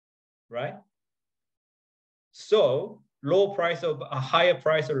 right? So low price of a higher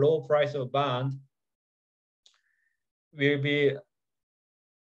price or low price of bond will be,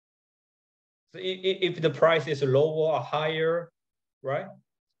 so if the price is lower or higher, right?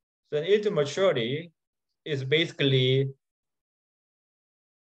 Then yield maturity is basically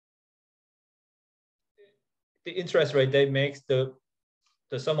the interest rate that makes the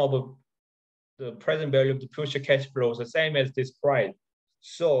sum of the present value of the future cash flows the same as this price.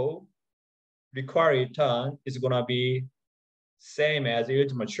 So required return is gonna be same as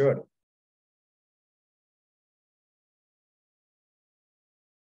yield maturity.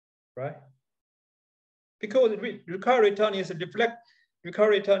 Right? Because required return is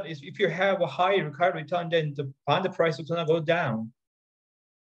required return is, if you have a high required return, then the bond price is gonna go down.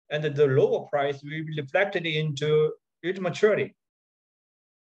 And the lower price will be reflected into yield maturity,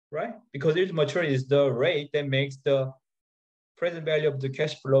 right? Because yield maturity is the rate that makes the present value of the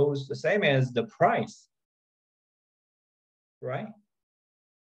cash flow is the same as the price, right?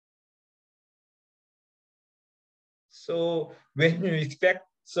 So when you expect,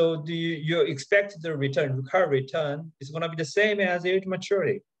 so you expect the return, required return is going to be the same as yield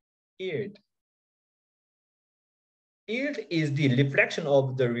maturity, yield. Yield is the reflection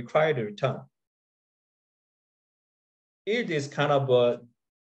of the required return. Yield is kind of a,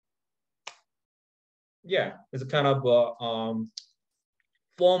 yeah, it's kind of a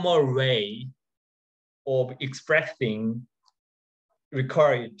formal way of expressing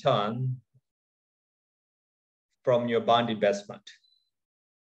required return from your bond investment.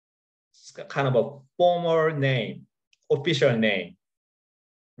 It's kind of a formal name, official name.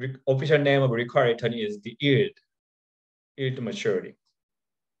 Official name of required return is the yield to maturity,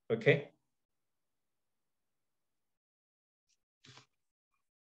 okay?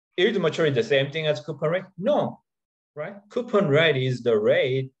 Yield to maturity the same thing as coupon rate? No, right? Coupon rate is the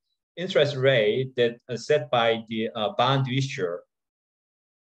rate, interest rate that is set by the bond issuer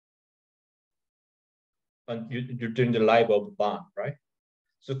during the life of the bond, right?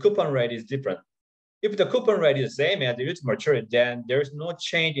 So coupon rate is different. If the coupon rate is the same as the yield to maturity, then there's no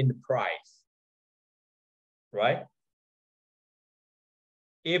change in the price, right?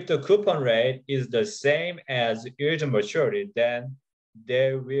 If the coupon rate is the same as yield to maturity, then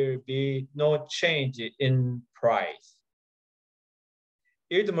there will be no change in price.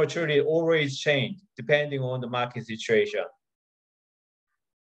 Yield to maturity always change depending on the market situation.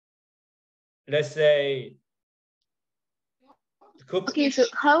 Let's say, okay, so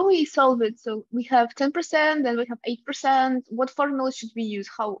how we solve it? So we have 10%, then we have 8%. What formula should we use?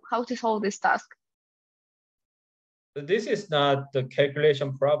 How to solve this task? This is not the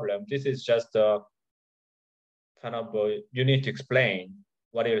calculation problem. This is just a kind of you need to explain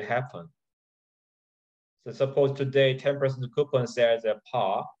what will happen. So suppose today 10% coupon sells at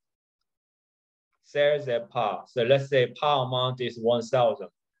par. Sells at par. So let's say par amount is 1,000.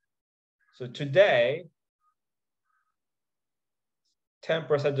 So today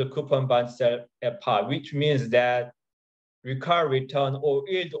 10% of coupon bond sell at par, which means that required return or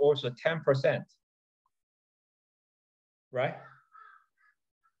yield also 10%, right?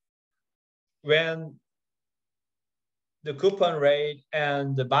 When the coupon rate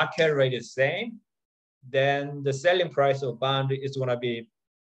and the market rate is same, then the selling price of bond is going to be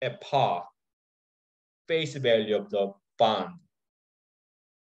at par, face value of the bond,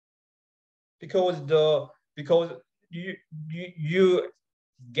 because you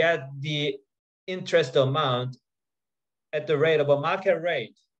get the interest amount at the rate of a market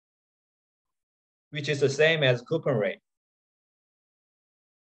rate, which is the same as coupon rate.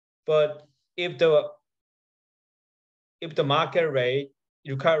 But if the market rate,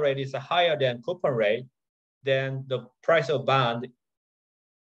 required rate is higher than coupon rate, then the price of bond,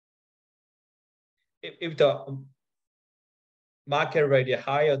 if the market rate is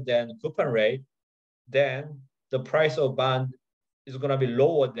higher than coupon rate, then the price of bond is going to be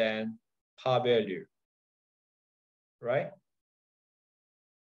lower than par value, right?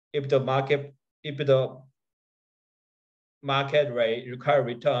 If the market rate required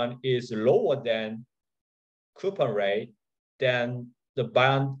return is lower than coupon rate, then the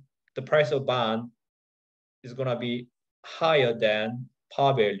price of bond is going to be higher than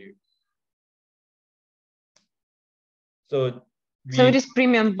par value. So it is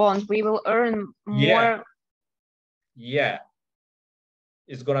premium bond. We will earn more. Yeah,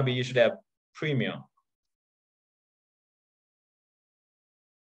 it's going to be usually a premium.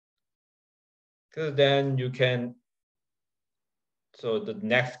 Because then you can, so the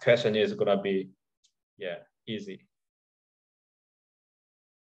next question is going to be, yeah, easy.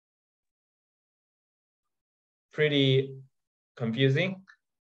 Pretty confusing.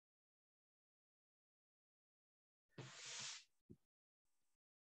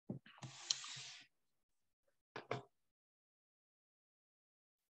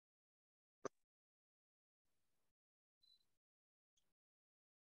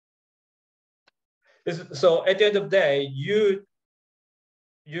 So at the end of the day, you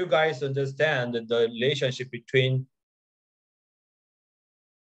guys understand the relationship between,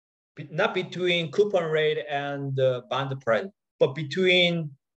 not between coupon rate and the bond price, but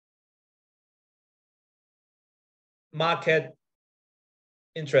between market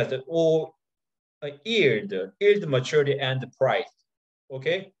interest or yield maturity and the price,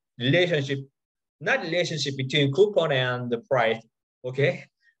 okay? Relationship, not relationship between coupon and the price, okay?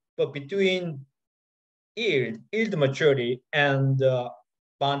 But between yield maturity and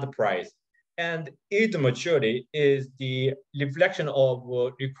bond price. And yield maturity is the reflection of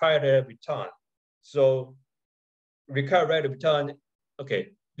required return. So required rate of return,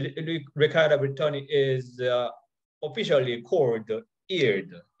 okay, required rate of return is officially called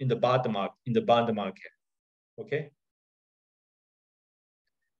yield in the bond market, okay?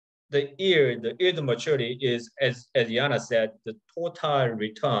 The yield maturity is, as Yana said, the total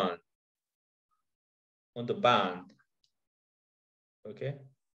return on the bond, okay?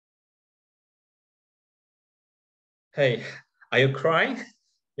 Hey, are you crying?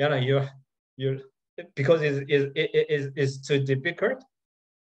 Yana, you're because it's too difficult?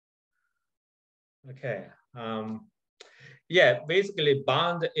 Okay. Yeah, basically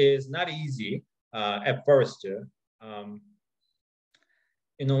bond is not easy at first. You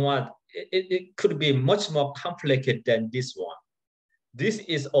know what? It could be much more complicated than this one. This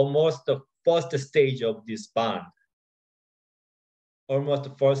is almost the first stage of this bond. Almost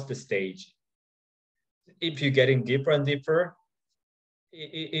the first stage. If you're getting deeper and deeper,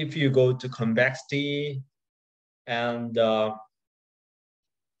 if you go to convexity and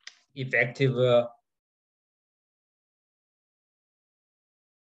effective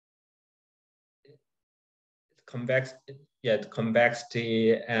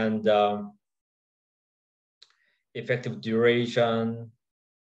convexity and effective duration,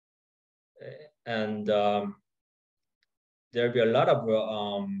 and there'll be a lot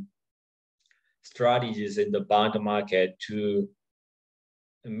of strategies in the bond market to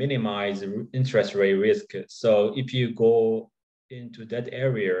minimize interest rate risk. So if you go into that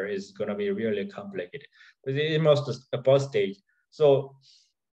area, it's going to be really complicated. But it's most the first stage. So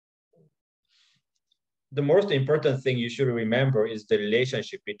the most important thing you should remember is the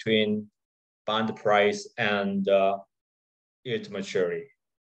relationship between bond price and yield maturity,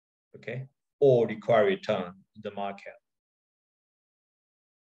 okay, or required return in the market.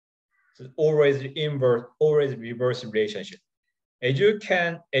 So always inverse, always reverse relationship. As you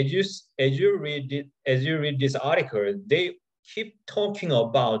read this article, they keep talking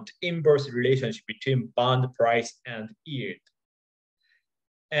about inverse relationship between bond price and yield.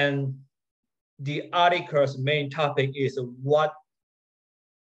 And the article's main topic is what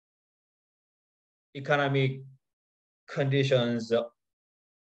economic conditions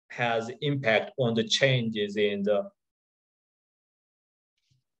has impact on the changes in the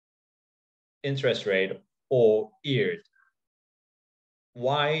interest rate or yield.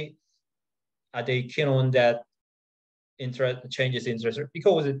 Why are they keen on that changes in interest rate?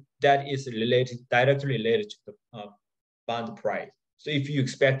 Because that is directly related to the bond price. So if you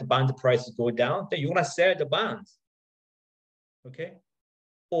expect the bond price to go down, then you're gonna sell the bonds, okay?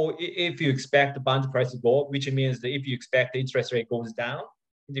 Or if you expect the bond price to go up, which means that if you expect the interest rate goes down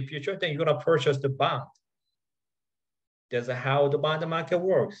in the future, then you're gonna purchase the bond. That's how the bond market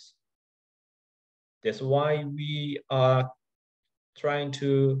works. That's why we are trying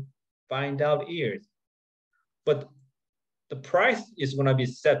to find out yield. But the price is gonna be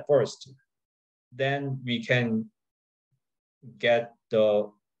set first. Then we can get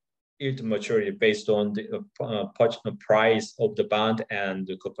the yield maturity based on the price of the bond and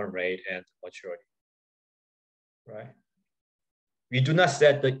the coupon rate and maturity, right? We do not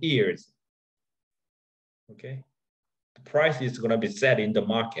set the yields, okay? The price is going to be set in the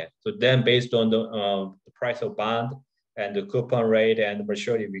market. So then based on the price of bond and the coupon rate and the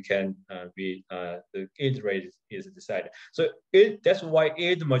maturity, we can, the yield rate is decided. So that's why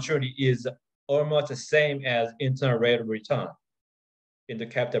yield maturity is almost the same as internal rate of return in the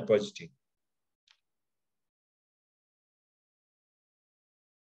capital budgeting.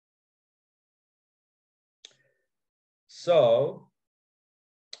 So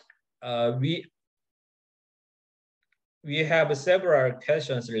we have several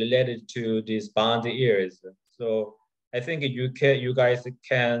questions related to these bond yields. So I think you guys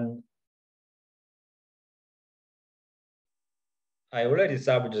can. I already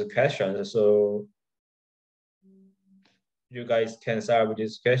solved the question, so you guys can solve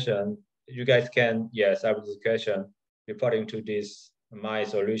this question. You guys can, yeah, solve this question reporting to these my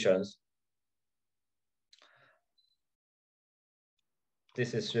solutions.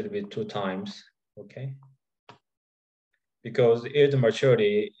 This should be 2 times, okay? Because yield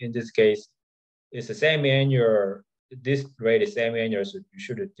maturity in this case is the same annual. This rate is same annual, so you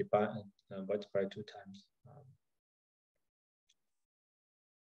should multiply 2 times.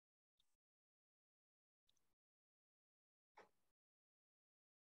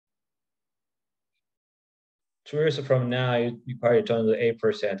 Two years from now, you probably turn to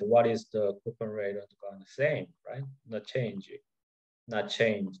 8%. What is the coupon rate of the bond? Same, right? Not changing, not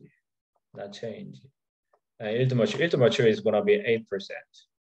changing, not changing. Yield maturity is going to be 8%.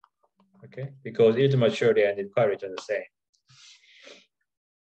 Okay, because yield maturity and required return are the same.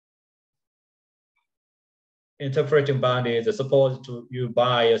 interpreting bond is suppose you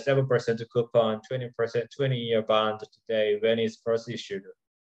buy a 7% coupon, 20% 20-year bond today when it's first issued.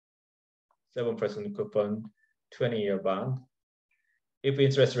 7% coupon, 20-year bond. If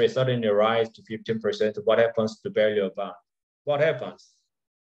interest rate suddenly rise to 15%, what happens to the value of bond? What happens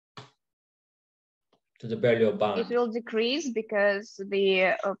to the value of bond? It will decrease because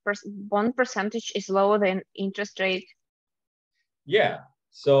the bond percentage is lower than interest rate. Yeah,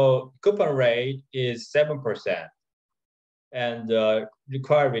 so coupon rate is 7%, and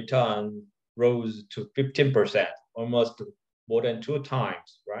required return rose to 15%, almost more than 2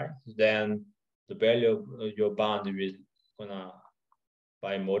 times, right? Then the value of your bond is gonna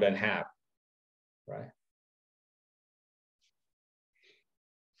by more than half, right?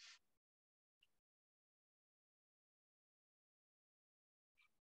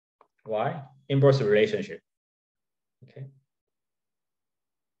 Why? Inverse relationship. Okay.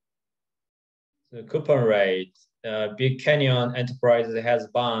 The coupon rate, Big Canyon Enterprises has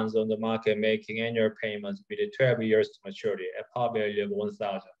bonds on the market making annual payments with 12 years to maturity at par value of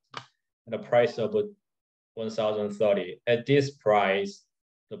 1,000 and a price of 1,030. At this price,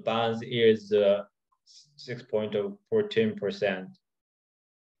 the bonds is 6.14%.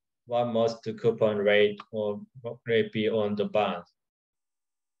 What must the coupon rate or rate be on the bonds?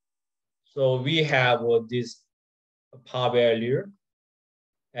 So we have this par value,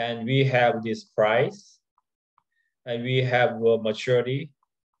 and we have this price, and we have maturity,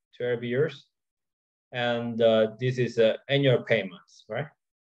 12 years, and this is annual payments, right?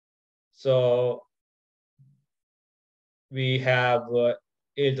 So we have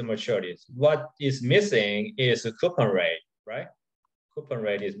yield maturities. What is missing is the coupon rate, right? Coupon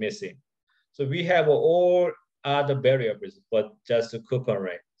rate is missing. So we have all other variables, but just the coupon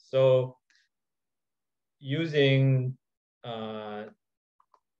rate. So using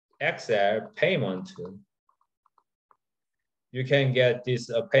Excel payment, you can get this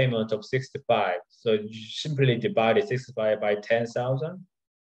payment of 65. So you simply divide 65 by 10,000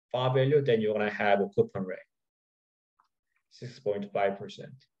 par value, then you're gonna have a coupon rate,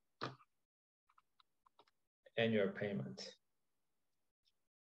 6.5% annual payment.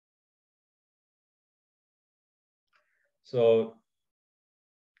 So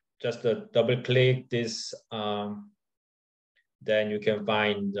just double click this, then you can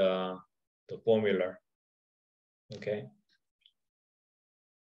find the formula, okay?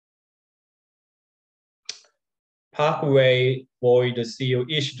 Parkway Boyd CEO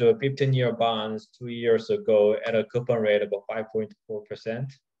issued a 15-year bonds 2 years ago at a coupon rate of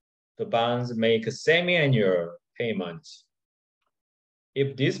 5.4%. The bonds make semi-annual payments.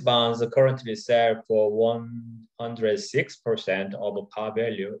 If these bonds currently sell for 106% of par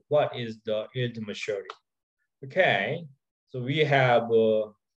value, what is the yield maturity? Okay, so we have,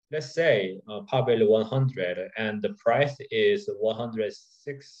 let's say, par value 100, and the price is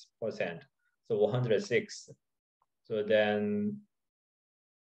 106%, so 106. So then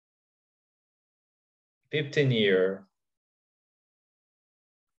 15 years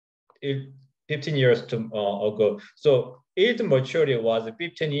ago. So yield maturity was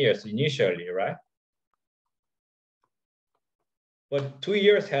 15 years initially, right? But 2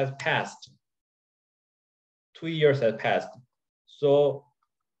 years has passed. 2 years has passed. So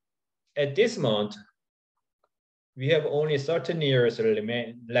at this moment, we have only certain years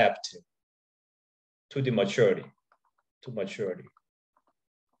remain left to the maturity,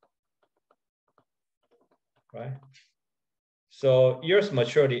 right? So years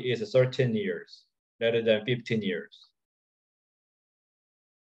maturity is 13 years rather than 15 years.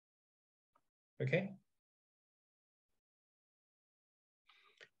 Okay.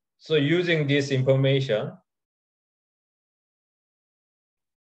 So using this information,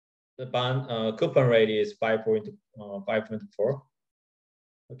 the bond coupon rate is 5.4.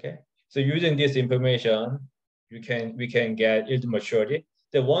 Okay. So using this information, we can get yield maturity.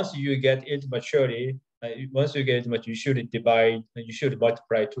 Then once you get yield maturity, you should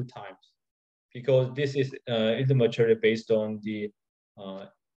multiply 2 times, because this is yield maturity based on the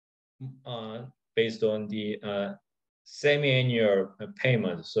semi-annual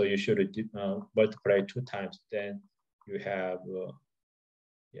payment. So you should multiply 2 times. Then you have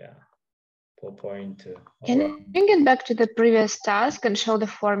 4 point. Can you get back to the previous task and show the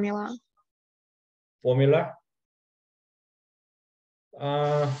formula? Formula?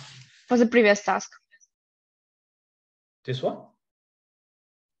 For the previous task. This one?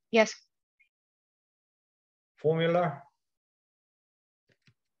 Yes. Formula?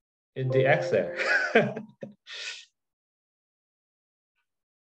 In the Excel.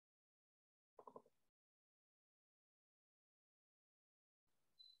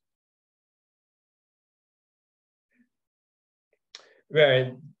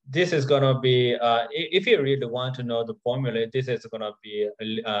 where this is gonna be, if you really want to know the formula, this is gonna be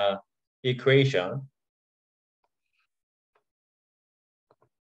a equation.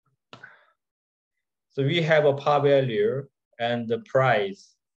 So we have a par value and the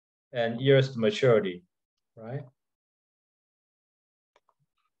price and years to maturity, right?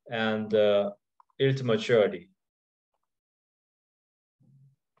 And yield to maturity,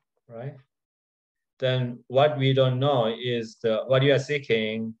 right? Then what we don't know is what you are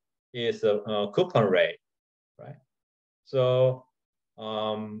seeking is a coupon rate, right? So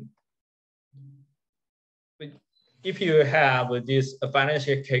if you have this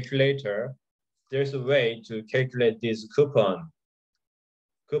financial calculator, there's a way to calculate this coupon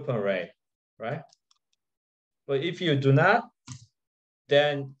rate, right? But if you do not,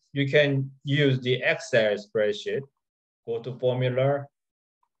 then you can use the Excel spreadsheet, go to formula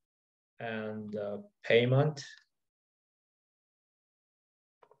and payment.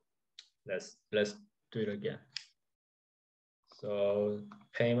 Let's do it again. So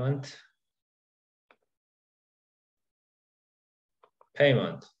payment.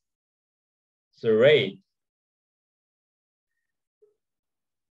 The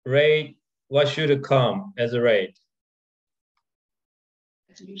rate, what should come as a rate?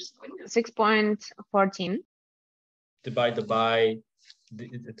 6.14. Divided by,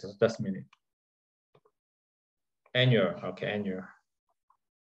 just a minute. Annual, okay, annual.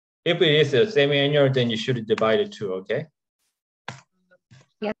 If it is a semi-annual, then you should divide it too, okay?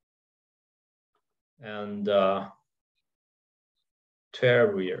 Yes. And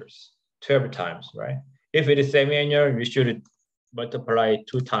 12 years, 12 times, right? If it is semi-annual, we should multiply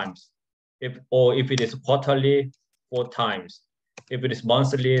 2 times. If it is quarterly, 4 times. If it is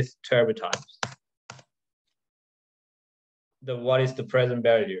monthly, it's 12 times. What is the present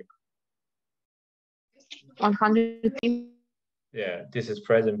value? 100. Yeah, this is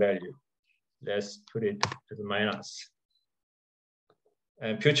present value. Let's put it as a minus.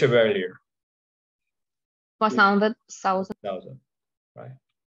 And future value? 100,000. Right?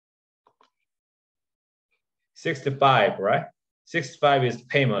 65, right? 65 is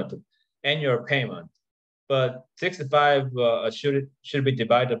payment, annual payment. But 65 should be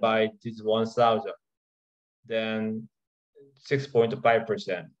divided by this 1,000. Then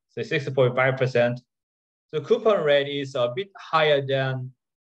 6.5%. So 6.5%. The coupon rate is a bit higher than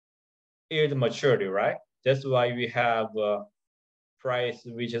yield maturity, right? That's why we have a price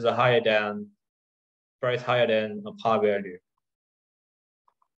which is higher than a par value.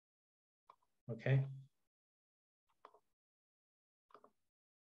 Okay.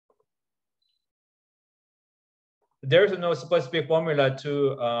 There is no specific formula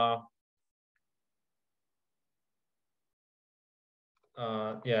to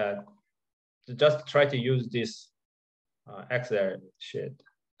just try to use this Excel sheet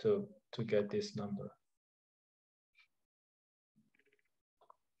to get this number.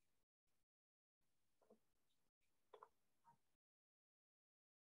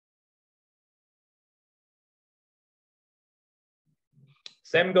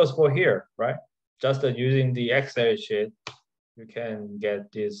 Same goes for here, right? Just using the Excel sheet, you can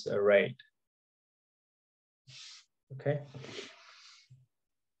get this rate. Okay.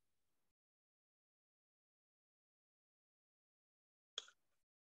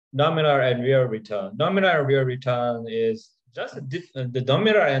 Nominal and real return. Nominal and real return is just the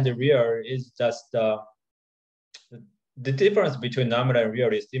nominal and the real is just the difference between nominal and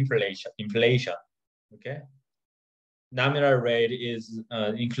real is inflation. Okay. Nominal rate is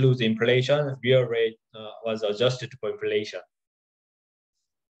includes inflation. Real rate was adjusted for inflation.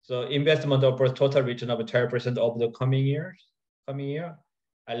 So investment offers total return of 12% over the coming year.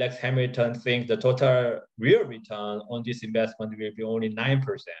 Alex Hamilton thinks the total real return on this investment will be only 9%.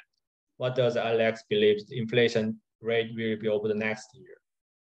 What does Alex believe the inflation rate will be over the next year?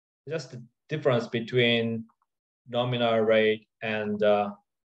 Just the difference between nominal rate and so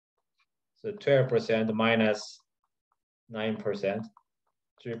 12% minus 9%.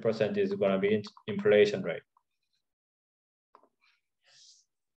 3% is going to be inflation rate.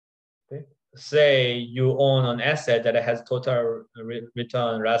 Okay. Say you own an asset that has total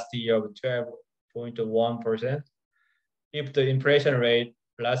return last year of 12.1%. If the inflation rate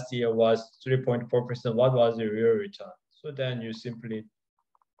last year was 3.4%, what was the real return? So then you simply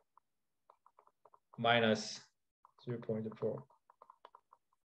minus 3.4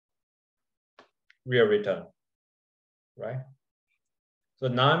 real return, right? So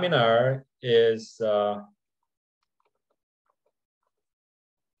nominal is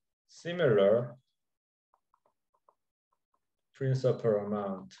similar principal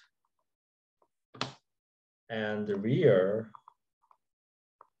amount, and the real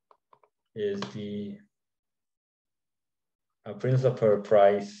is the principal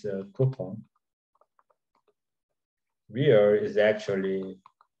price coupon. Real is actually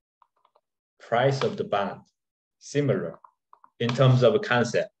price of the bond, similar in terms of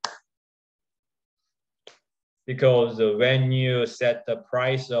concept. Because when you set the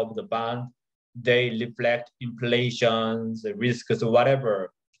price of the bond, they reflect inflation, the risks,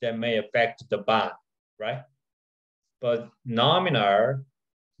 whatever that may affect the bond, right? But nominal,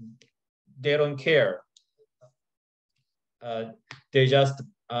 they don't care. They just,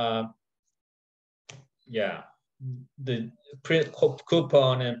 yeah, the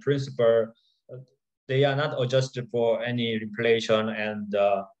coupon and principal, they are not adjusted for any inflation and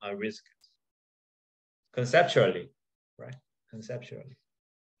risk. Conceptually, right? Conceptually.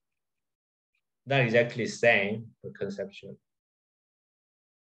 Not exactly the same, but conceptually.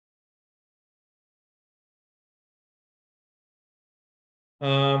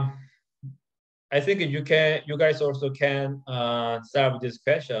 I think you guys also can solve this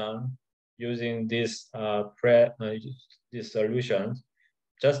question using this this solution.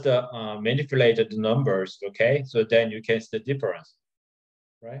 Just manipulate the numbers, okay? So then you can see the difference,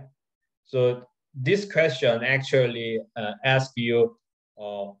 right? So this question actually asks you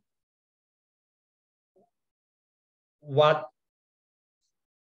what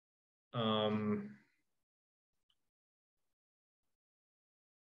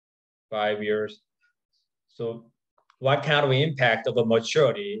 5 years. So what kind of impact of a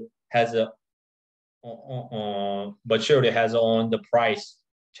maturity has maturity has on the price,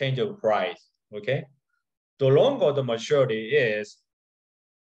 change of price, okay? The longer the maturity is,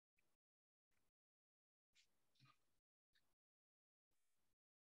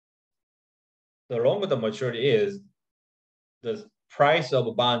 the longer the maturity is, the price of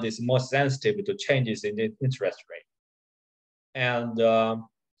a bond is more sensitive to changes in the interest rate. And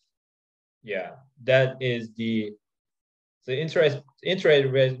yeah, that is the interest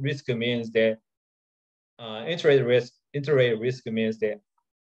risk means that interest risk means that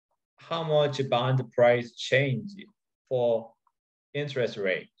how much bond price change for interest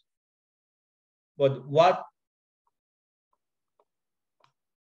rate. But what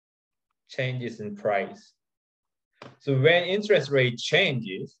changes in price? So when interest rate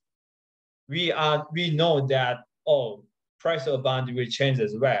changes, we know that price of bond will change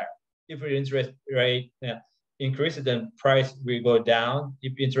as well. If interest rate increases, then price will go down.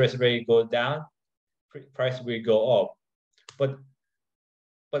 If interest rate go down, price will go up.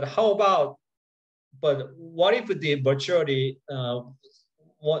 But how about? But what if the maturity?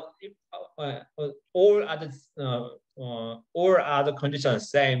 What if all other conditions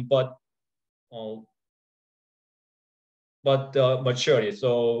same, but the maturity.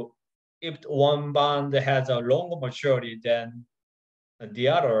 So if one bond has a longer maturity than the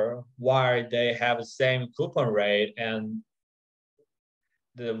other, while they have the same coupon rate, and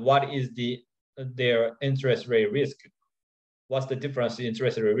what is their interest rate risk? What's the difference in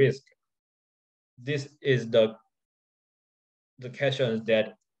interest rate risk? This is the question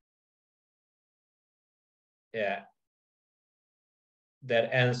that that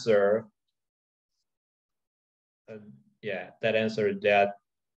answer that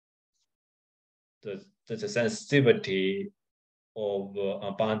the sensitivity of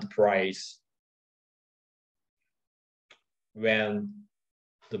a bond price when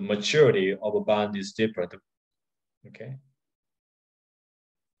the maturity of a bond is different, okay?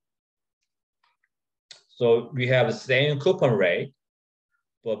 So we have the same coupon rate,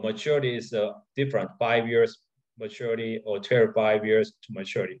 but maturity is different, 5 years maturity or 25 years to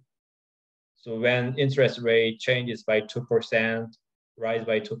maturity. So when interest rate changes by 2%, rise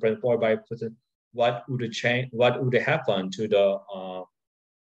by 2.45%, what would change? What would happen to the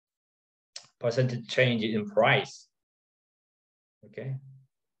percentage change in price? Okay,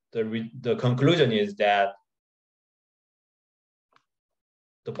 the conclusion is that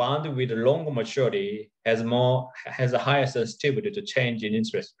the bond with longer maturity has a higher sensitivity to change in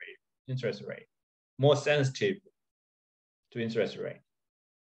interest rate, more sensitive to interest rate.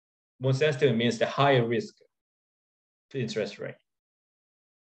 More sensitive means the higher risk to interest rate.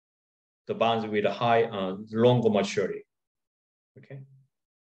 The bonds with a high longer maturity. Okay.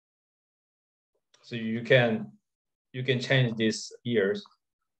 So you can change these years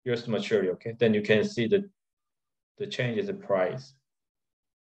to maturity. Okay. Then you can see the changes in price.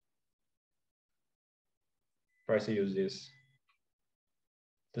 Price use this.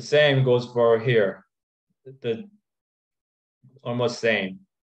 The same goes for here. The almost same.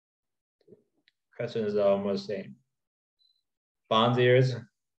 Questions are almost same. Bond years,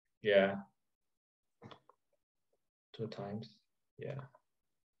 yeah. 2 times, yeah.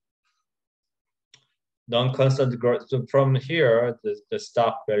 non-constant growth. So from here, the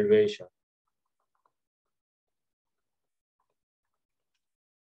stock valuation.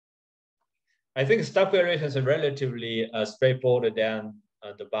 I think stock valuation is relatively straightforward than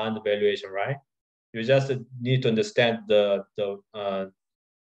the bond valuation, right? You just need to understand the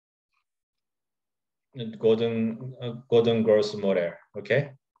golden growth model.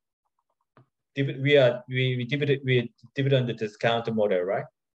 Okay. We dividend discount model, right?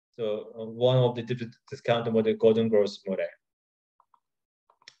 So one of the discount model, golden growth model.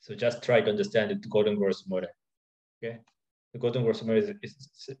 So just try to understand the golden growth model. Okay. The golden growth model is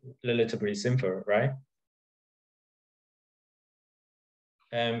relatively simple, right?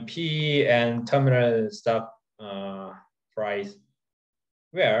 And PE and terminal stock price,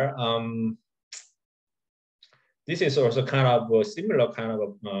 where this is also kind of a similar kind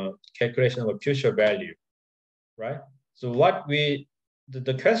of calculation of a future value, right? So what the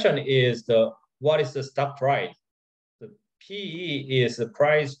question is what is the stock price? The PE is the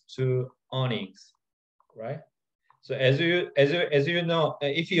price to earnings, right? So as you know,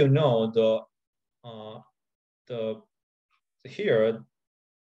 if you know here,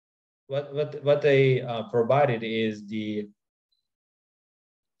 what they provided is the,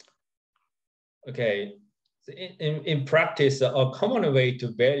 okay, so in practice, a common way to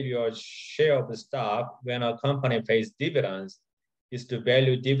value a share of the stock when a company pays dividends is to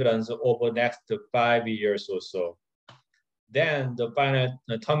value dividends over the next 5 years or so. Then the final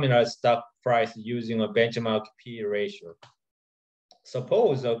terminal stock price using a benchmark P ratio.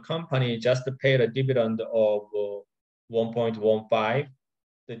 Suppose a company just paid a dividend of 1.15.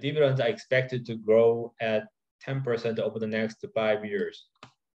 The dividends are expected to grow at 10% over the next 5 years.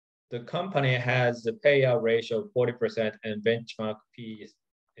 The company has the payout ratio of 40% and benchmark P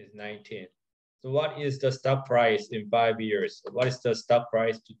is 19. So what is the stock price in 5 years? What is the stock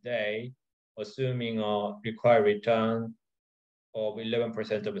price today, assuming a required return of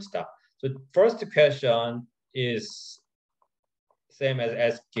 11% of the stock? So the first question is same as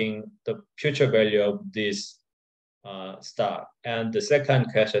asking the future value of this stock. And the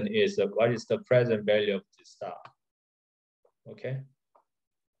second question is what is the present value of this stock? Okay.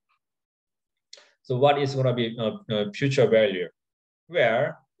 So what is going to be future value?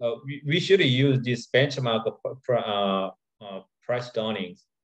 Where we should use this benchmark of price to earnings.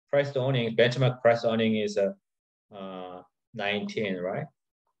 Price to earnings, benchmark price to earnings is 19, right?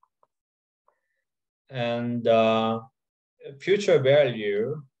 And future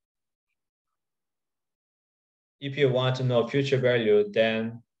value, if you want to know future value,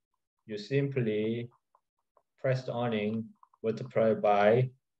 then you simply price to earnings multiplied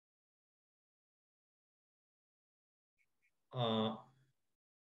by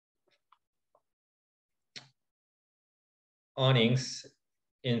earnings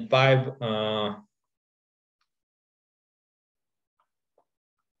in 1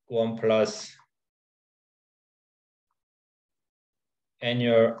 plus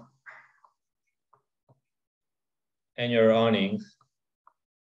annual earnings,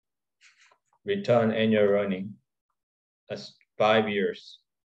 return annual earning, that's 5 years.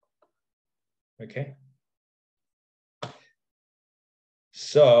 Okay.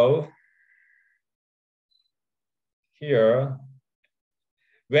 So here,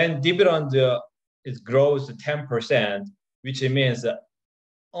 when dividend it grows 10%, which means that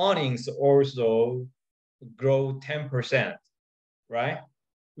earnings also grow 10%, right?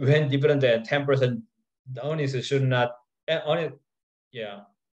 When dividend at 10%, the earnings should not,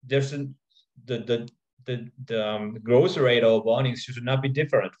 there's the growth rate of earnings should not be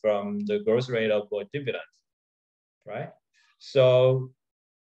different from the growth rate of dividends, right? So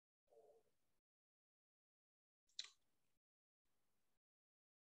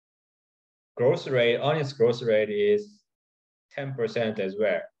growth rate, earnings growth rate is 10% as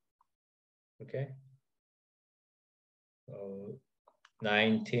well. Okay. So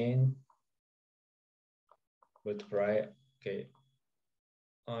 19 multiply, okay,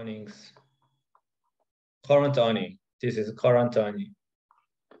 earnings, current earning. This is current earning.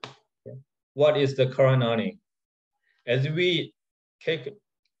 Okay. What is the current earning? As we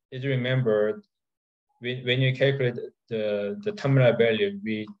remember, when you calculate the terminal value,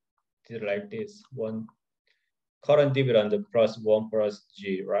 we did like this: one current dividend plus 1 plus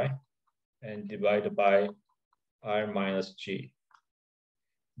G, right? And divided by R minus G.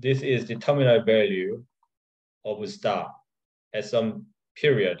 This is the terminal value of stock at some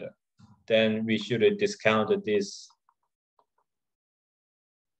period. Then we should discount this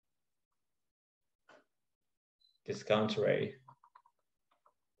discount rate.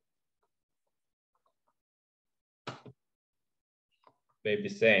 May be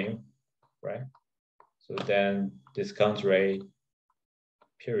same, right? So then discount rate,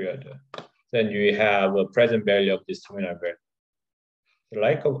 period. Then you have a present value of this terminal value.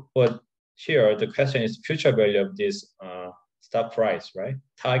 Like what here, the question is future value of this stock price, right?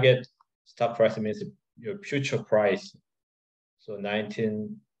 Target stock price means your future price. So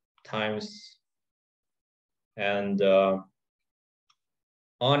 19 times, and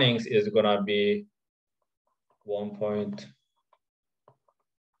earnings is gonna be 1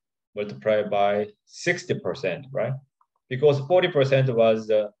 multiplied by 60%, right? Because 40%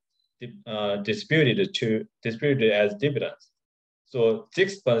 was distributed as dividends. So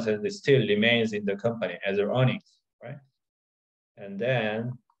 6% still remains in the company as earnings, right? And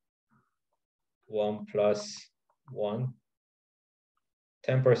then 1 plus 1,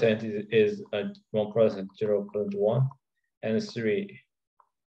 10% is 1 plus 0.1, and 3.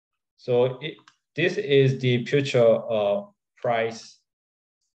 So this is the future price,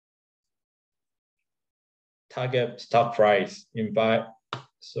 target stock price in 5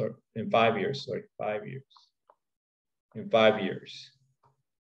 years. In 5 years.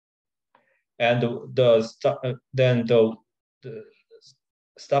 And then the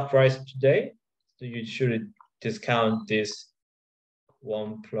stock price today, so you should discount this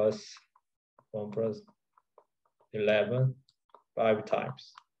 1 plus 11 5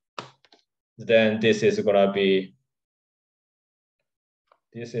 times. Then this is gonna be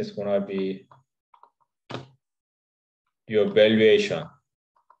your valuation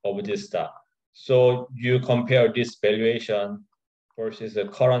of this stock. So you compare this valuation versus the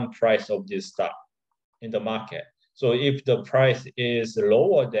current price of this stock in the market. So if the price is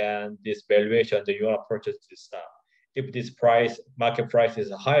lower than this valuation, then you want to purchase this stock. If this market price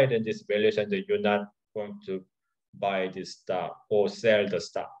is higher than this valuation, then you're not going to buy this stock or sell the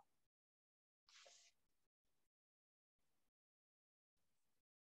stock.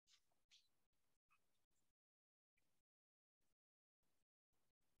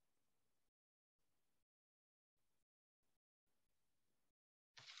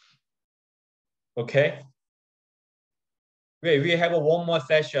 Okay. Wait, we have one more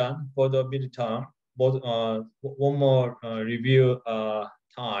session for the midterm, one more review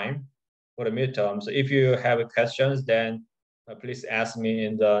time for the midterm. So if you have questions, then please ask me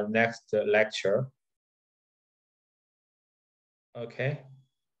in the next lecture. Okay.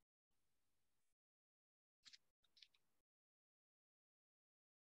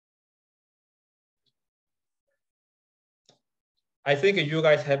 I think you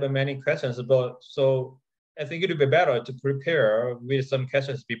guys have many questions about, so I think it would be better to prepare with some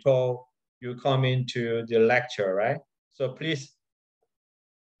questions before you come into the lecture, right? So please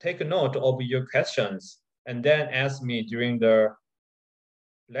take a note of your questions and then ask me during the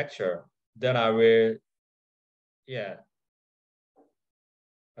lecture. Then I will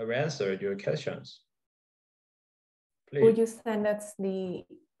answer your questions. Please. Would you send us the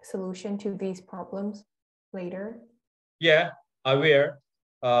solution to these problems later? Yeah, I will.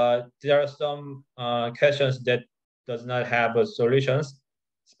 There are some questions that does not have solutions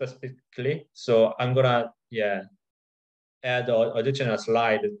specifically. So I'm gonna add an additional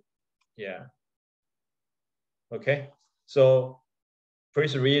slide. Yeah. Okay. So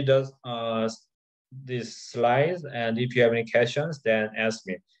please read these slides, and if you have any questions, then ask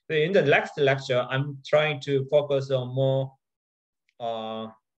me. So in the next lecture, I'm trying to focus on more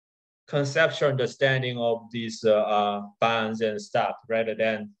conceptual understanding of these bonds and stuff rather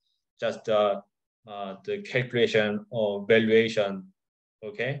than just the calculation or valuation.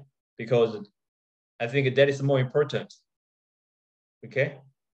 Okay, because I think that is more important. Okay,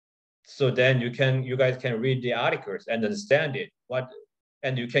 so then you guys can read the articles and understand it,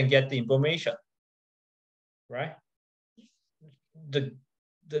 and you can get the information, right? The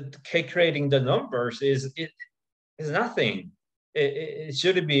calculating the numbers is nothing. It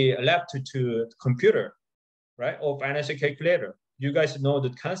should be left to computer, right? Or financial calculator. You guys know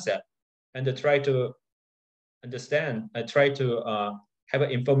the concept and try to understand. Try to have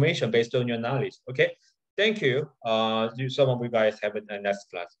information based on your knowledge. Okay. Thank you. Some of you guys have a next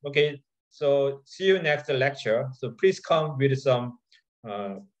class. Okay. So see you next lecture. So please come with some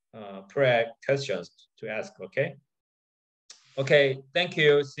questions to ask. Okay. Okay. Thank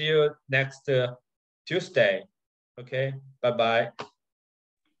you. See you next Tuesday. Okay. Bye-bye.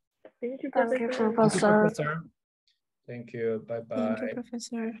 Thank you, Thank you, Professor. Professor. Thank you. Bye-bye. Thank you,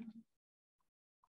 Professor.